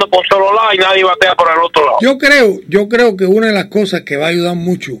formando por solo lado y nadie batea por el otro lado. Yo creo que una de las cosas que va a ayudar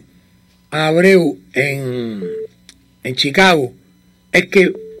mucho a Abreu en Chicago es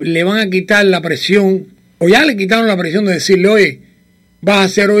que le van a quitar la presión, o ya le quitaron la presión de decirle, oye, vas a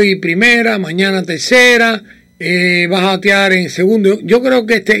hacer hoy primera, mañana tercera, vas a batear en segundo. Yo creo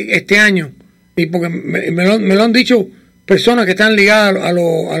que este año, y porque me lo han dicho personas que están ligadas a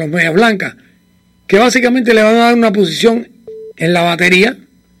los medias blancas, que básicamente le van a dar una posición en la batería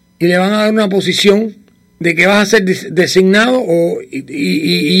y le van a dar una posición de que vas a ser designado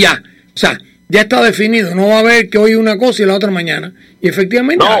y ya. O sea, ya está definido, no va a haber que hoy una cosa y la otra mañana. Y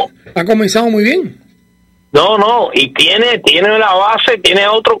efectivamente ha comenzado muy bien. No, y tiene la base, tiene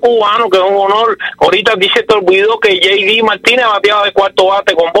otro cubano que es un honor. Ahorita dice, te olvidó que J.D. Martínez bateaba de cuarto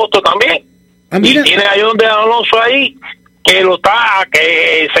bate con Boston también. Y tiene a John de Alonso ahí, que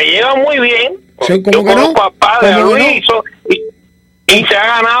se lleva muy bien. ¿Cómo yo que no? Papá de Luis, y se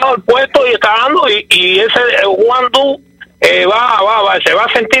ha ganado el puesto y está dando, y ese Juan Du se va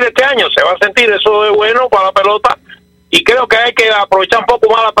a sentir este año, eso es bueno para la pelota, y creo que hay que aprovechar un poco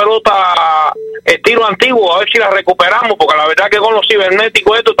más la pelota estilo antiguo, a ver si la recuperamos, porque la verdad que con los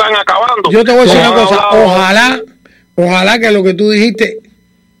cibernéticos estos están acabando. Yo te voy a decir una cosa, ojalá que lo que tú dijiste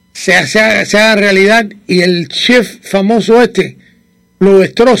sea realidad y el chef famoso lo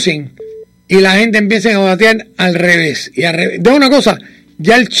destrocen y la gente empiece a batear al revés. De una cosa,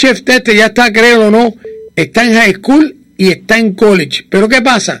 ya el chef ya está, creo o no, está en high school y está en college. Pero ¿qué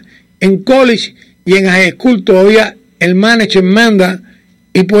pasa? En college y en high school todavía el manager manda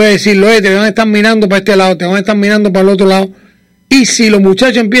y puede decirlo, te van a estar mirando para este lado, te van a estar mirando para el otro lado. Y si los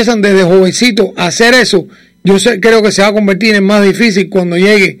muchachos empiezan desde jovencitos a hacer eso, creo que se va a convertir en más difícil cuando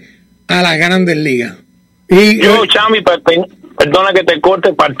llegue a las grandes ligas. Yo, Chamby, perdona que te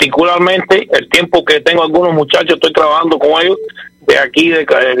corte, particularmente el tiempo que tengo algunos muchachos, estoy trabajando con ellos, de aquí,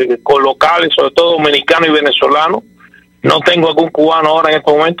 con locales, sobre todo dominicanos y venezolanos. No tengo algún cubano ahora en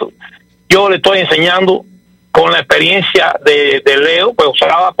este momento. Yo le estoy enseñando con la experiencia de Leo, pues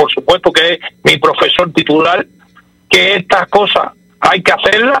Osada, por supuesto, que es mi profesor titular, que estas cosas hay que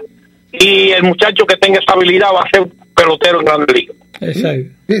hacerlas, y el muchacho que tenga esa habilidad va a ser pelotero en Grandes Ligas.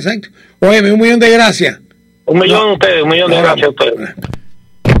 Exacto. Oye, $1 millón de gracias. Un millón de gracias a ustedes.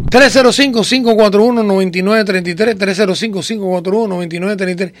 305-541-9933,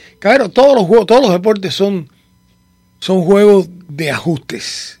 305-541-9933. Cabrero, todos los deportes son juegos de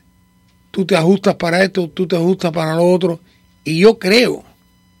ajustes. Tú te ajustas para esto, tú te ajustas para lo otro. Y yo creo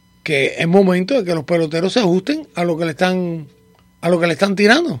que es momento de que los peloteros se ajusten a lo que le están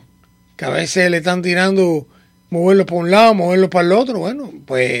tirando. Que a veces le están tirando moverlos para un lado, moverlos para el otro. Bueno,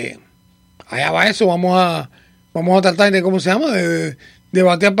 pues allá va eso. Vamos a tratar de, ¿cómo se llama? De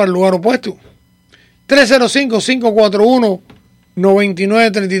batear para el lugar opuesto.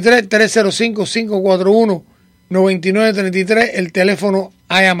 305-541-9933, 305-541-9933, el teléfono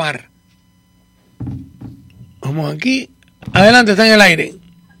a llamar. Vamos aquí. Adelante, está en el aire.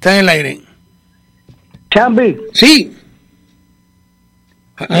 Chamby. Sí.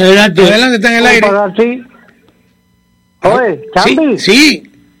 Adelante, está en el aire. Oye, Chamby. Sí.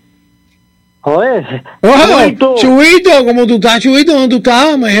 Oye, Chubito, ¿cómo tú estás, Chubito? ¿Dónde tú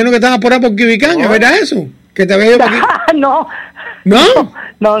estabas? Me dijeron que estabas por ahí por Quibicán, ¿es verdad eso? Que te había ido por aquí. No.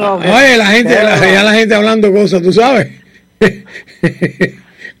 Oye, la gente hablando cosas, tú sabes.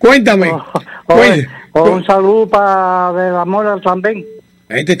 Cuéntame. Un saludo para del amor también.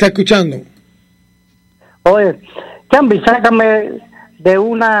 La gente está escuchando. Oye, Chamby, sácame de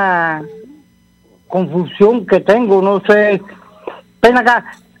una confusión que tengo, no sé. Ven acá.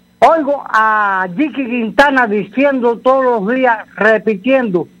 Oigo a Jiki Quintana diciendo todos los días,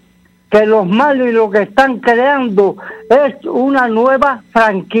 repitiendo, que los Marlins lo que están creando es una nueva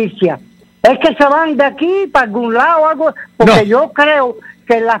franquicia. Es que se van de aquí para algún lado o algo, porque yo creo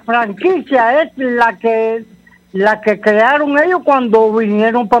que la franquicia es la que crearon ellos cuando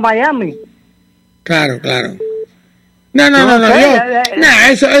vinieron para Miami. Claro. No,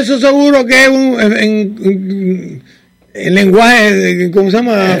 eso seguro que es el lenguaje, ¿cómo se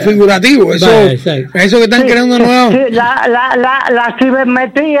llama? Figurativo. Eso que están creando nuevo. Sí, la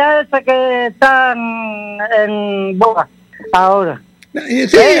cibermetría esa que están en boga ahora.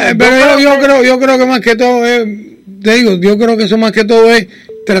 Sí, pero yo creo que más que todo es, te digo, yo creo que eso más que todo es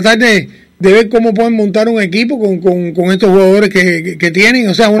tratar de ver cómo pueden montar un equipo con estos jugadores que tienen,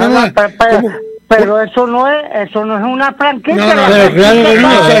 o sea, Pero eso no es una franquicia. No, pero claro que no.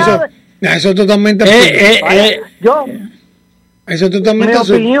 Eso es totalmente Yo, eso es totalmente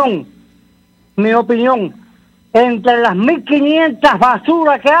mi opinión, entre las 1500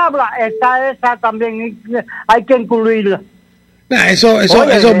 basuras que habla, está esa también, hay que incluirla. Eso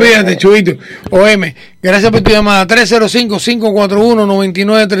olvídate, Chuito. Óyeme, gracias por tu llamada.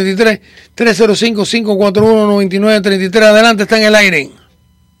 305-541-9933. 305-541-9933. Adelante, está en el aire.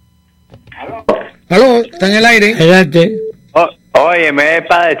 ¿Aló? Está en el aire. Adelante. Oye, me es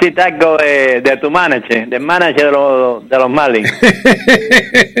para decirte algo de tu manager, del manager de los Marlins.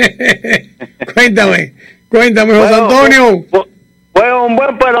 Cuéntame, José Antonio. Fue un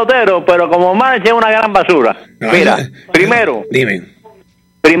buen pelotero, pero como manager es una gran basura. No, mira, primero,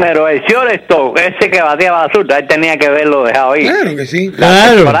 el shortstop, ese que batía basura, él tenía que haberlo dejado ahí. Claro que sí.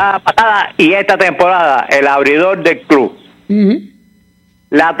 La temporada pasada y esta temporada, el abridor del club.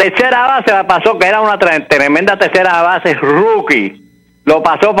 La tercera base la pasó, que era una tremenda tercera base rookie. Lo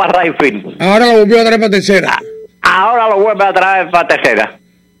pasó para right field. Ahora lo volvió a traer para tercera. Ahora lo vuelve a traer para tercera.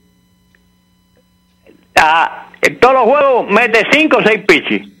 En todos los juegos mete 5 o 6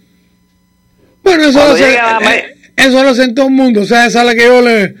 pitches. Bueno, eso lo hace en todo el mundo. O sea, esa es la que yo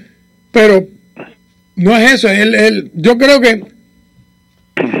le... Pero no es eso. Yo creo que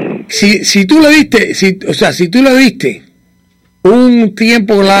si tú le diste... si tú le diste un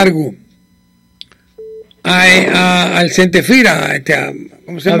tiempo largo al Centefira,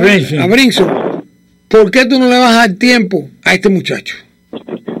 ¿cómo se llama? A Brinson, ¿por qué tú no le vas a dar tiempo a este muchacho?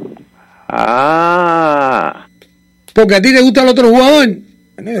 Porque a ti te gusta el otro jugador.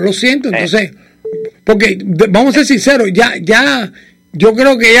 Bueno, yo lo siento, entonces, porque vamos a ser sinceros, ya yo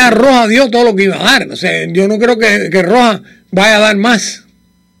creo que ya Rojas dio todo lo que iba a dar. O sea, yo no creo que Rojas vaya a dar más.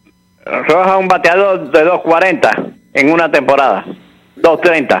 Rojas es un bateador de 2.40 en una temporada,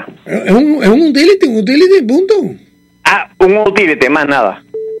 2.30. Es un utility, punto. Un utility, más nada.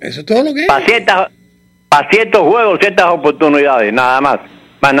 Eso es todo lo que es. Para ciertos juegos, ciertas oportunidades, nada más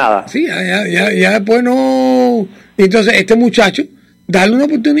nada. Sí, ya después no. Entonces, este muchacho, darle una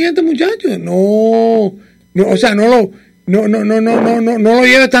oportunidad a este muchacho. No, o sea, no lo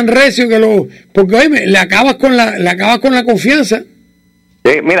lleves tan recio porque oye, le acabas con la confianza.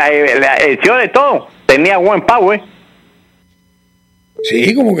 Sí, mira, el tío de todo tenía buen power.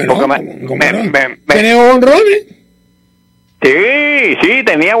 Sí, como que no. Tiene honrones. Sí,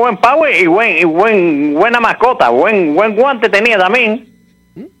 tenía buen power y buena mascota, buen guante tenía también.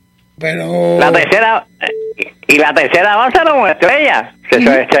 Pero la tercera base era una estrella. Se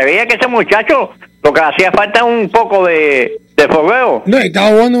veía que ese muchacho lo que hacía falta es un poco de fogueo. No, estaba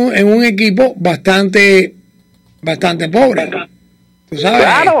jugando en un equipo bastante pobre. Tú sabes,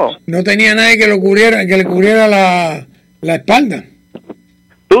 claro. No tenía nadie que le cubriera la espalda.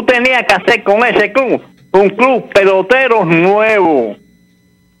 Tú tenías que hacer con ese club un club peloteros nuevo.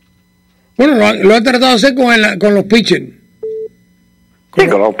 Bueno, lo he tratado de hacer con los pitchers. Sí,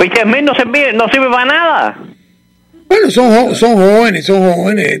 con los pitchers no sirve para nada. Bueno, son jóvenes.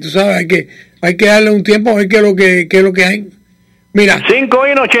 Tú sabes, hay que darle un tiempo a ver qué es lo que hay. Mira. 5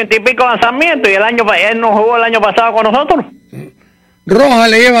 y 80 y pico lanzamientos y él no jugó el año pasado con nosotros. Rojas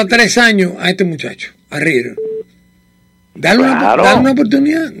le lleva 3 años a este muchacho, a River. Dale una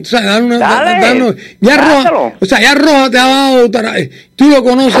oportunidad. O sea, ya Rojas te ha dado. Tú lo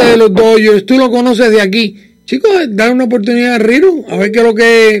conoces de los Dodgers, tú lo conoces de aquí. Chicos, dale una oportunidad a Riru, a ver qué es lo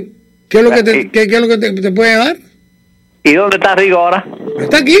que te puede dar. ¿Y dónde está Rigo ahora?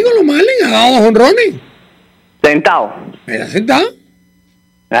 Está aquí con los Marlins, ha dado 2 jonrones. Sentado. Mira, sentado.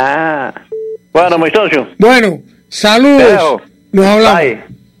 Bueno, mi socio. Bueno, saludos. Nos hablamos.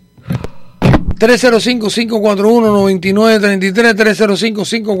 Bye.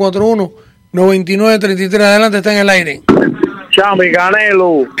 305-541-9933, 305-541-9933. Adelante, está en el aire. Chamby,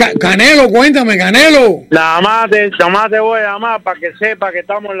 Canelo. Canelo, cuéntame, Canelo. Nada más te voy a llamar para que sepa que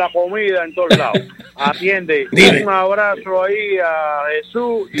estamos en la comida en todos lados. Atiende. Dime. Un abrazo ahí a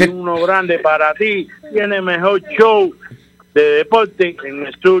Jesús y uno grande para ti. Tiene mejor show de deporte en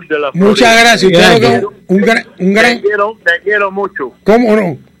el sur de la Florida. Muchas gracias. Te quiero mucho. ¿Cómo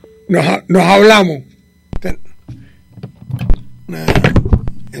no? Nos hablamos.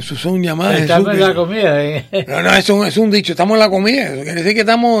 Eso son llamadas. Estamos en la comida. No, eso es un dicho. Estamos en la comida. Eso quiere decir que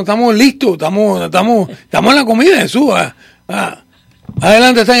estamos listos. Estamos en la comida, Jesús.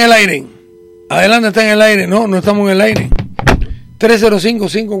 Adelante, está en el aire. No estamos en el aire.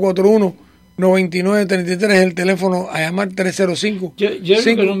 305-541-9933 es el teléfono a llamar. 305. Yo lo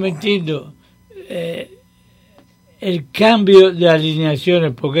que no me entiendo el cambio de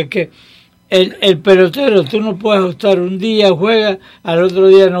alineaciones, porque es que el pelotero, tú no puedes ajustar, un día juega, al otro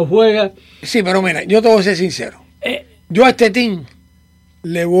día no juega. Sí, pero mira, yo te voy a ser sincero. Yo a este team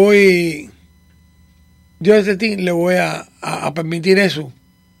le voy a permitir eso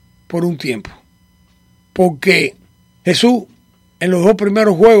por un tiempo. Porque Jesús, en los 2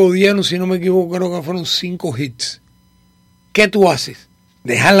 primeros juegos dieron, si no me equivoco, creo que fueron 5 hits. ¿Qué tú haces?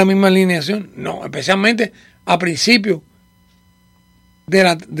 ¿Dejar la misma alineación? No, especialmente a principio de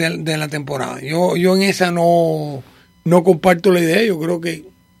la temporada. Yo en esa no comparto la idea. Yo creo que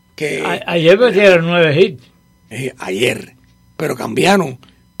ayer metieron 9 hits. Ayer, pero cambiaron.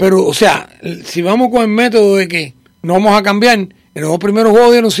 Pero, o sea, si vamos con el método de que no vamos a cambiar, en los 2 primeros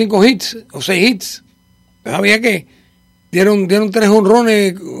juegos dieron 5 hits o 6 hits. Había que dieron 3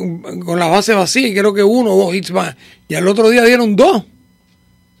 jonrones con la base vacía y creo que 1 o 2 hits más. Y al otro día dieron 2.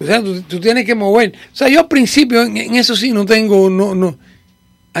 O sea, tú tienes que mover. O sea, yo al principio en eso sí no tengo,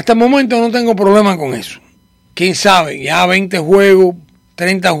 hasta el momento no tengo problema con eso. Quién sabe, ya 20 juegos,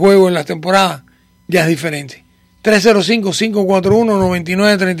 30 juegos en las temporadas, ya es diferente.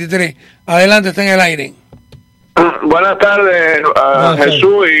 305-541-9933. Adelante, está en el aire. Buenas tardes,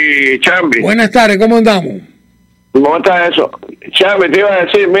 Jesús y Chamby. Buenas tardes, ¿cómo andamos? ¿Cómo está eso? Chamby, te iba a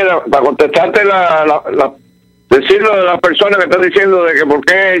decir, mira, para contestarte decirlo de las personas que están diciendo de que por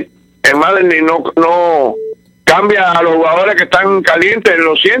qué el Madden no cambia a los jugadores que están calientes,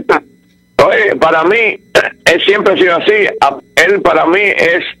 lo sienta. Oye, para mí, él siempre ha sido así. Él para mí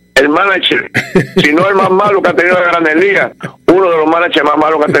es el manager, si no el más malo que ha tenido la Grandes Ligas, uno de los managers más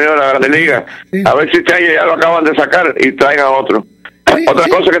malos que ha tenido la Grandes Ligas. A ver si este año ya lo acaban de sacar y traen a otro. Otra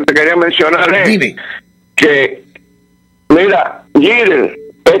cosa que te quería mencionar es que, mira, Jeter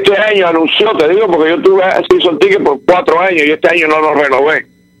este año anunció, te digo porque yo tuve season ticket por 4 años y este año no lo renové.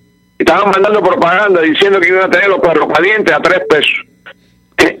 Estaban mandando propaganda diciendo que iban a tener los perros calientes a $3.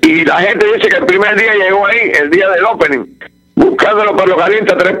 Y la gente dice que el primer día llegó ahí, el día del opening, buscando los perros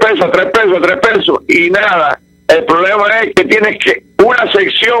calientes a $3. Y nada, el problema es que tienes que una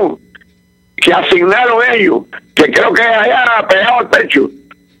sección que asignaron ellos, que creo que es allá pegado al pecho.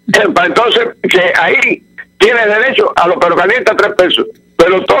 Entonces, que ahí tienes derecho a los perros calientes a $3.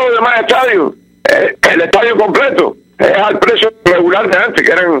 Pero todos los demás estadios, el estadio completo, es al precio regular de antes,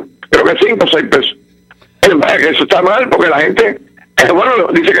 que eran creo que $5 o $6. Que eso está mal porque la gente, bueno,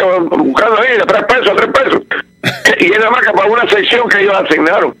 dice que buscando ahí de $3. Y es nada más que para una sección que ellos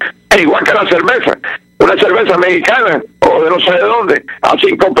asignaron. Es igual que la cerveza. Una cerveza mexicana o de no sé de dónde a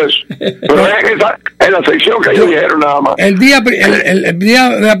 $5. Pero es la sección que ellos dijeron nada más. El día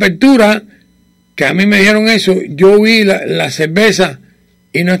de apertura, que a mí me dijeron eso, yo vi la cerveza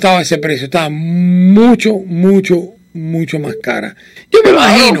y no estaba a ese precio, estaba mucho más cara. Yo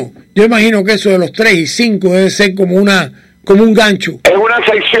imagino que eso de los 3 y 5 debe ser como un gancho. Es una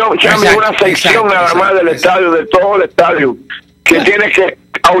sección, Chamby, una sección nada más del estadio, de todo el estadio, que tienes que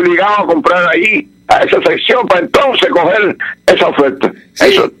obligado a comprar ahí, a esa sección, para entonces coger esa oferta.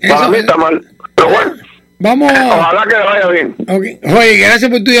 Eso para mí está mal. Pero bueno, vamos. Ojalá que le vaya bien. Okay. Oye, gracias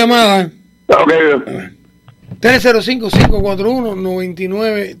por tu llamada. Ok.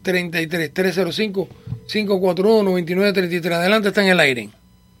 305-541-9933. 305-541-9933. Adelante, está en el aire.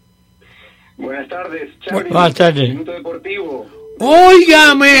 Buenas tardes, Chamby. Buenas tardes. Minuto Deportivo.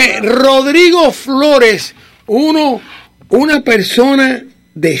 Óigame, Rodrigo Flores, una persona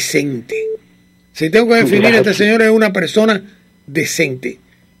decente. Si tengo que definir a este señor, es una persona decente.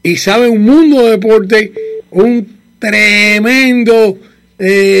 Y sabe un mundo de deporte, un tremendo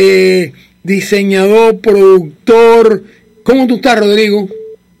diseñador, productor. ¿Cómo tú estás, Rodrigo?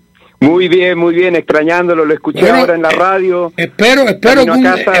 Muy bien, extrañándolo, lo escuché ahora en la radio. Espero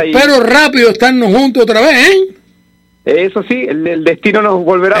rápido estarnos juntos otra vez, ¿eh? Eso sí, el destino nos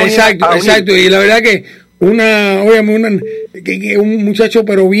volverá a unir. Exacto, y la verdad que un muchacho,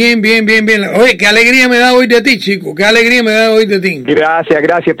 pero bien. Oye, qué alegría me da hoy de ti, chico, qué alegría me da hoy de ti.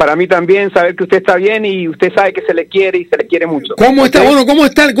 Gracias, para mí también, saber que usted está bien y usted sabe que se le quiere y se le quiere mucho. ¿Cómo está el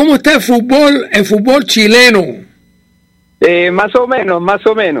fútbol chileno? Más o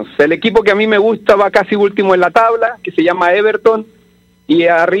menos. El equipo que a mí me gusta va casi último en la tabla, que se llama Everton, y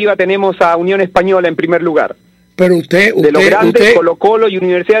arriba tenemos a Unión Española en primer lugar. Pero usted de los grandes, Colo-Colo y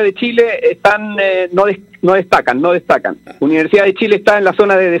Universidad de Chile están no destacan. Universidad de Chile está en la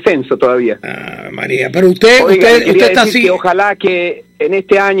zona de descenso todavía. María, pero usted está así. Que ojalá que en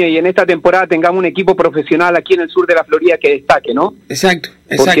este año y en esta temporada tengamos un equipo profesional aquí en el sur de la Florida que destaque, ¿no? Exacto.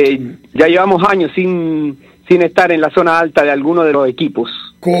 Porque ya llevamos años sin estar en la zona alta de alguno de los equipos.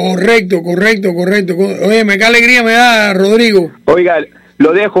 Correcto. Oye, qué alegría me da, Rodrigo. Oiga,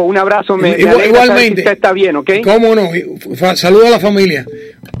 Lo dejo, un abrazo, me alegra saber igualmente. que usted está bien, ¿ok? ¿Cómo no? Saludo a la familia.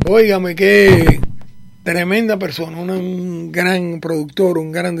 Óigame, qué tremenda persona, un gran productor,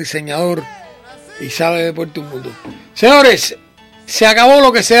 un gran diseñador y sabe de Puerto Mundo. Señores, se acabó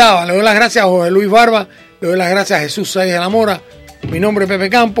lo que se daba. Le doy las gracias a José Luis Barba, le doy las gracias a Jesús Sáenz de la Mora. Mi nombre es Pepe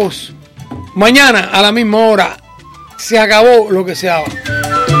Campos. Mañana a la misma hora se acabó lo que se daba.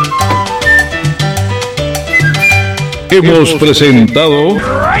 Hemos presentado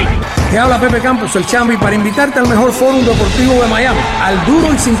Te habla Pepe Campos el Chamby para invitarte al mejor fórum deportivo de Miami, al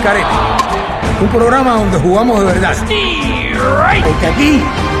Duro y Sin Careta. Un programa donde jugamos de verdad. Porque aquí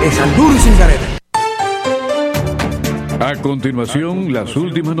es al Duro y Sin Careta. a continuación las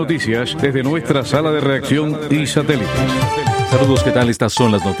últimas noticias desde nuestra sala de reacción y satélites. Saludos, ¿qué tal? Estas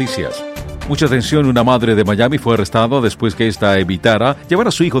son las noticias. Mucha atención, una madre de Miami fue arrestada después que ésta evitara llevar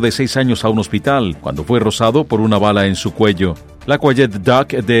a su hijo de 6 años a un hospital cuando fue rozado por una bala en su cuello. La Quiet Duck,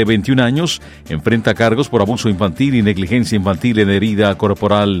 de 21 años, enfrenta cargos por abuso infantil y negligencia infantil en herida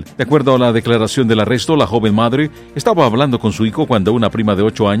corporal. De acuerdo a la declaración del arresto, la joven madre estaba hablando con su hijo cuando una prima de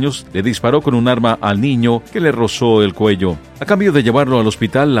 8 años le disparó con un arma al niño que le rozó el cuello. A cambio de llevarlo al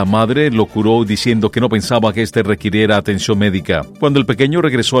hospital, la madre lo curó diciendo que no pensaba que este requiriera atención médica. Cuando el pequeño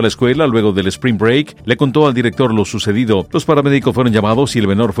regresó a la escuela luego del Spring Break, le contó al director lo sucedido. Los paramédicos fueron llamados y el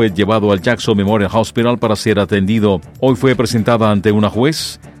menor fue llevado al Jackson Memorial Hospital para ser atendido. Hoy fue presentada ante una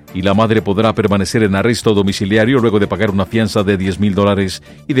juez y la madre podrá permanecer en arresto domiciliario luego de pagar una fianza de $10,000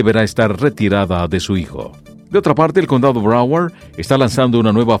 y deberá estar retirada de su hijo. De otra parte, el condado Broward está lanzando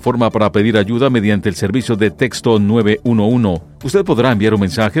una nueva forma para pedir ayuda mediante el servicio de texto 911. Usted podrá enviar un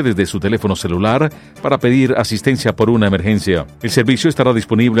mensaje desde su teléfono celular para pedir asistencia por una emergencia. El servicio estará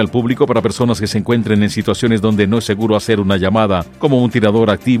disponible al público para personas que se encuentren en situaciones donde no es seguro hacer una llamada, como un tirador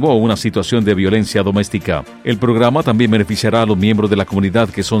activo o una situación de violencia doméstica. El programa también beneficiará a los miembros de la comunidad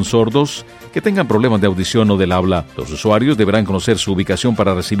que son sordos, que tengan problemas de audición o del habla. Los usuarios deberán conocer su ubicación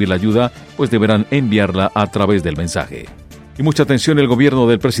para recibir la ayuda, pues deberán enviarla a través del mensaje. Y mucha atención, el gobierno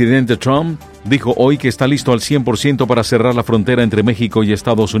del presidente Trump dijo hoy que está listo al 100% para cerrar la frontera entre México y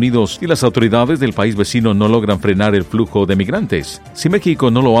Estados Unidos si las autoridades del país vecino no logran frenar el flujo de migrantes. Si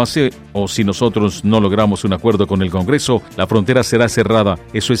México no lo hace o si nosotros no logramos un acuerdo con el Congreso, la frontera será cerrada.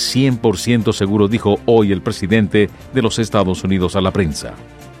 Eso es 100% seguro, dijo hoy el presidente de los Estados Unidos a la prensa.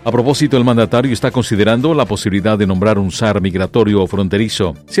 A propósito, el mandatario está considerando la posibilidad de nombrar un zar migratorio o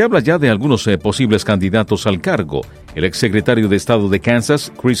fronterizo. Se habla ya de algunos posibles candidatos al cargo. El exsecretario de Estado de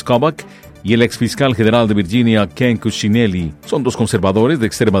Kansas, Chris Kobach, y el exfiscal general de Virginia, Ken Cuccinelli, son dos conservadores de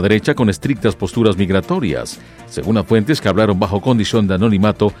extrema derecha con estrictas posturas migratorias, según a fuentes que hablaron bajo condición de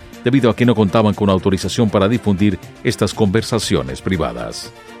anonimato debido a que no contaban con autorización para difundir estas conversaciones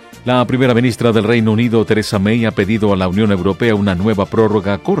privadas. La primera ministra del Reino Unido, Theresa May, ha pedido a la Unión Europea una nueva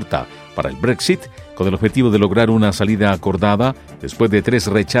prórroga corta para el Brexit, con el objetivo de lograr una salida acordada después de 3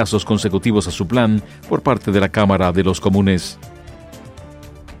 rechazos consecutivos a su plan por parte de la Cámara de los Comunes.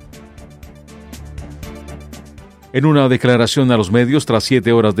 En una declaración a los medios tras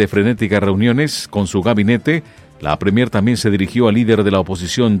 7 horas de frenéticas reuniones con su gabinete, la Premier también se dirigió al líder de la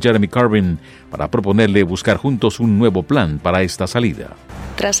oposición, Jeremy Corbyn, para proponerle buscar juntos un nuevo plan para esta salida.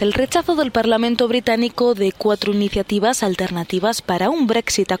 Tras el rechazo del Parlamento británico de 4 iniciativas alternativas para un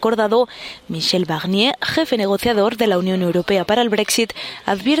Brexit acordado, Michel Barnier, jefe negociador de la Unión Europea para el Brexit,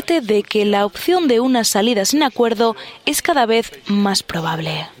 advierte de que la opción de una salida sin acuerdo es cada vez más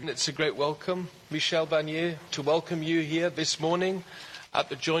probable.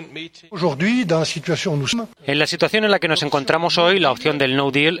 En la situación en la que nos encontramos hoy, la opción del no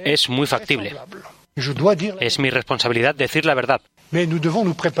deal es muy factible. Es mi responsabilidad decir la verdad.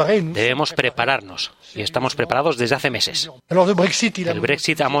 Debemos prepararnos, y estamos preparados desde hace meses. El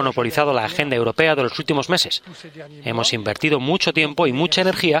Brexit ha monopolizado la agenda europea de los últimos meses. Hemos invertido mucho tiempo y mucha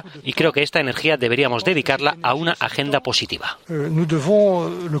energía, y creo que esta energía deberíamos dedicarla a una agenda positiva.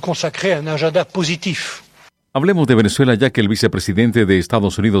 Hablemos de Venezuela, ya que el vicepresidente de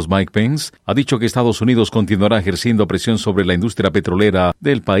Estados Unidos, Mike Pence, ha dicho que Estados Unidos continuará ejerciendo presión sobre la industria petrolera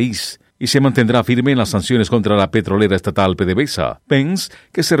del país y se mantendrá firme en las sanciones contra la petrolera estatal PDVSA. Pence,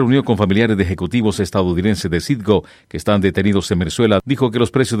 que se reunió con familiares de ejecutivos estadounidenses de Citgo que están detenidos en Venezuela, dijo que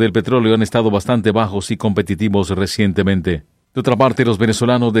los precios del petróleo han estado bastante bajos y competitivos recientemente. De otra parte, los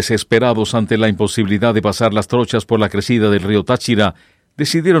venezolanos, desesperados ante la imposibilidad de pasar las trochas por la crecida del río Táchira,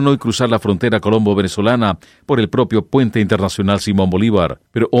 decidieron hoy cruzar la frontera colombo-venezolana por el propio puente internacional Simón Bolívar.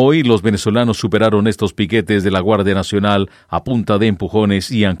 Pero hoy los venezolanos superaron estos piquetes de la Guardia Nacional a punta de empujones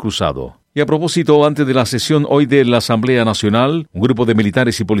y han cruzado. Y a propósito, antes de la sesión hoy de la Asamblea Nacional, un grupo de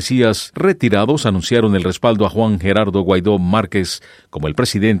militares y policías retirados anunciaron el respaldo a Juan Gerardo Guaidó Márquez como el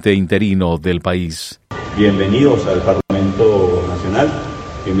presidente interino del país. Bienvenidos al Parlamento Nacional,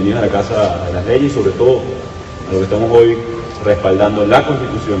 bienvenidos a la Casa de las Leyes y sobre todo a lo que estamos hoy respaldando la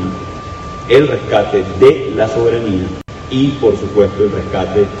Constitución, el rescate de la soberanía y por supuesto el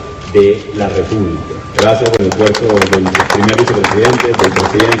rescate de la República. Gracias por el esfuerzo del primer vicepresidente, del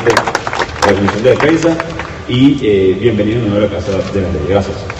presidente de la Comisión de Defensa y bienvenidos a la Casa de las Leyes. Gracias.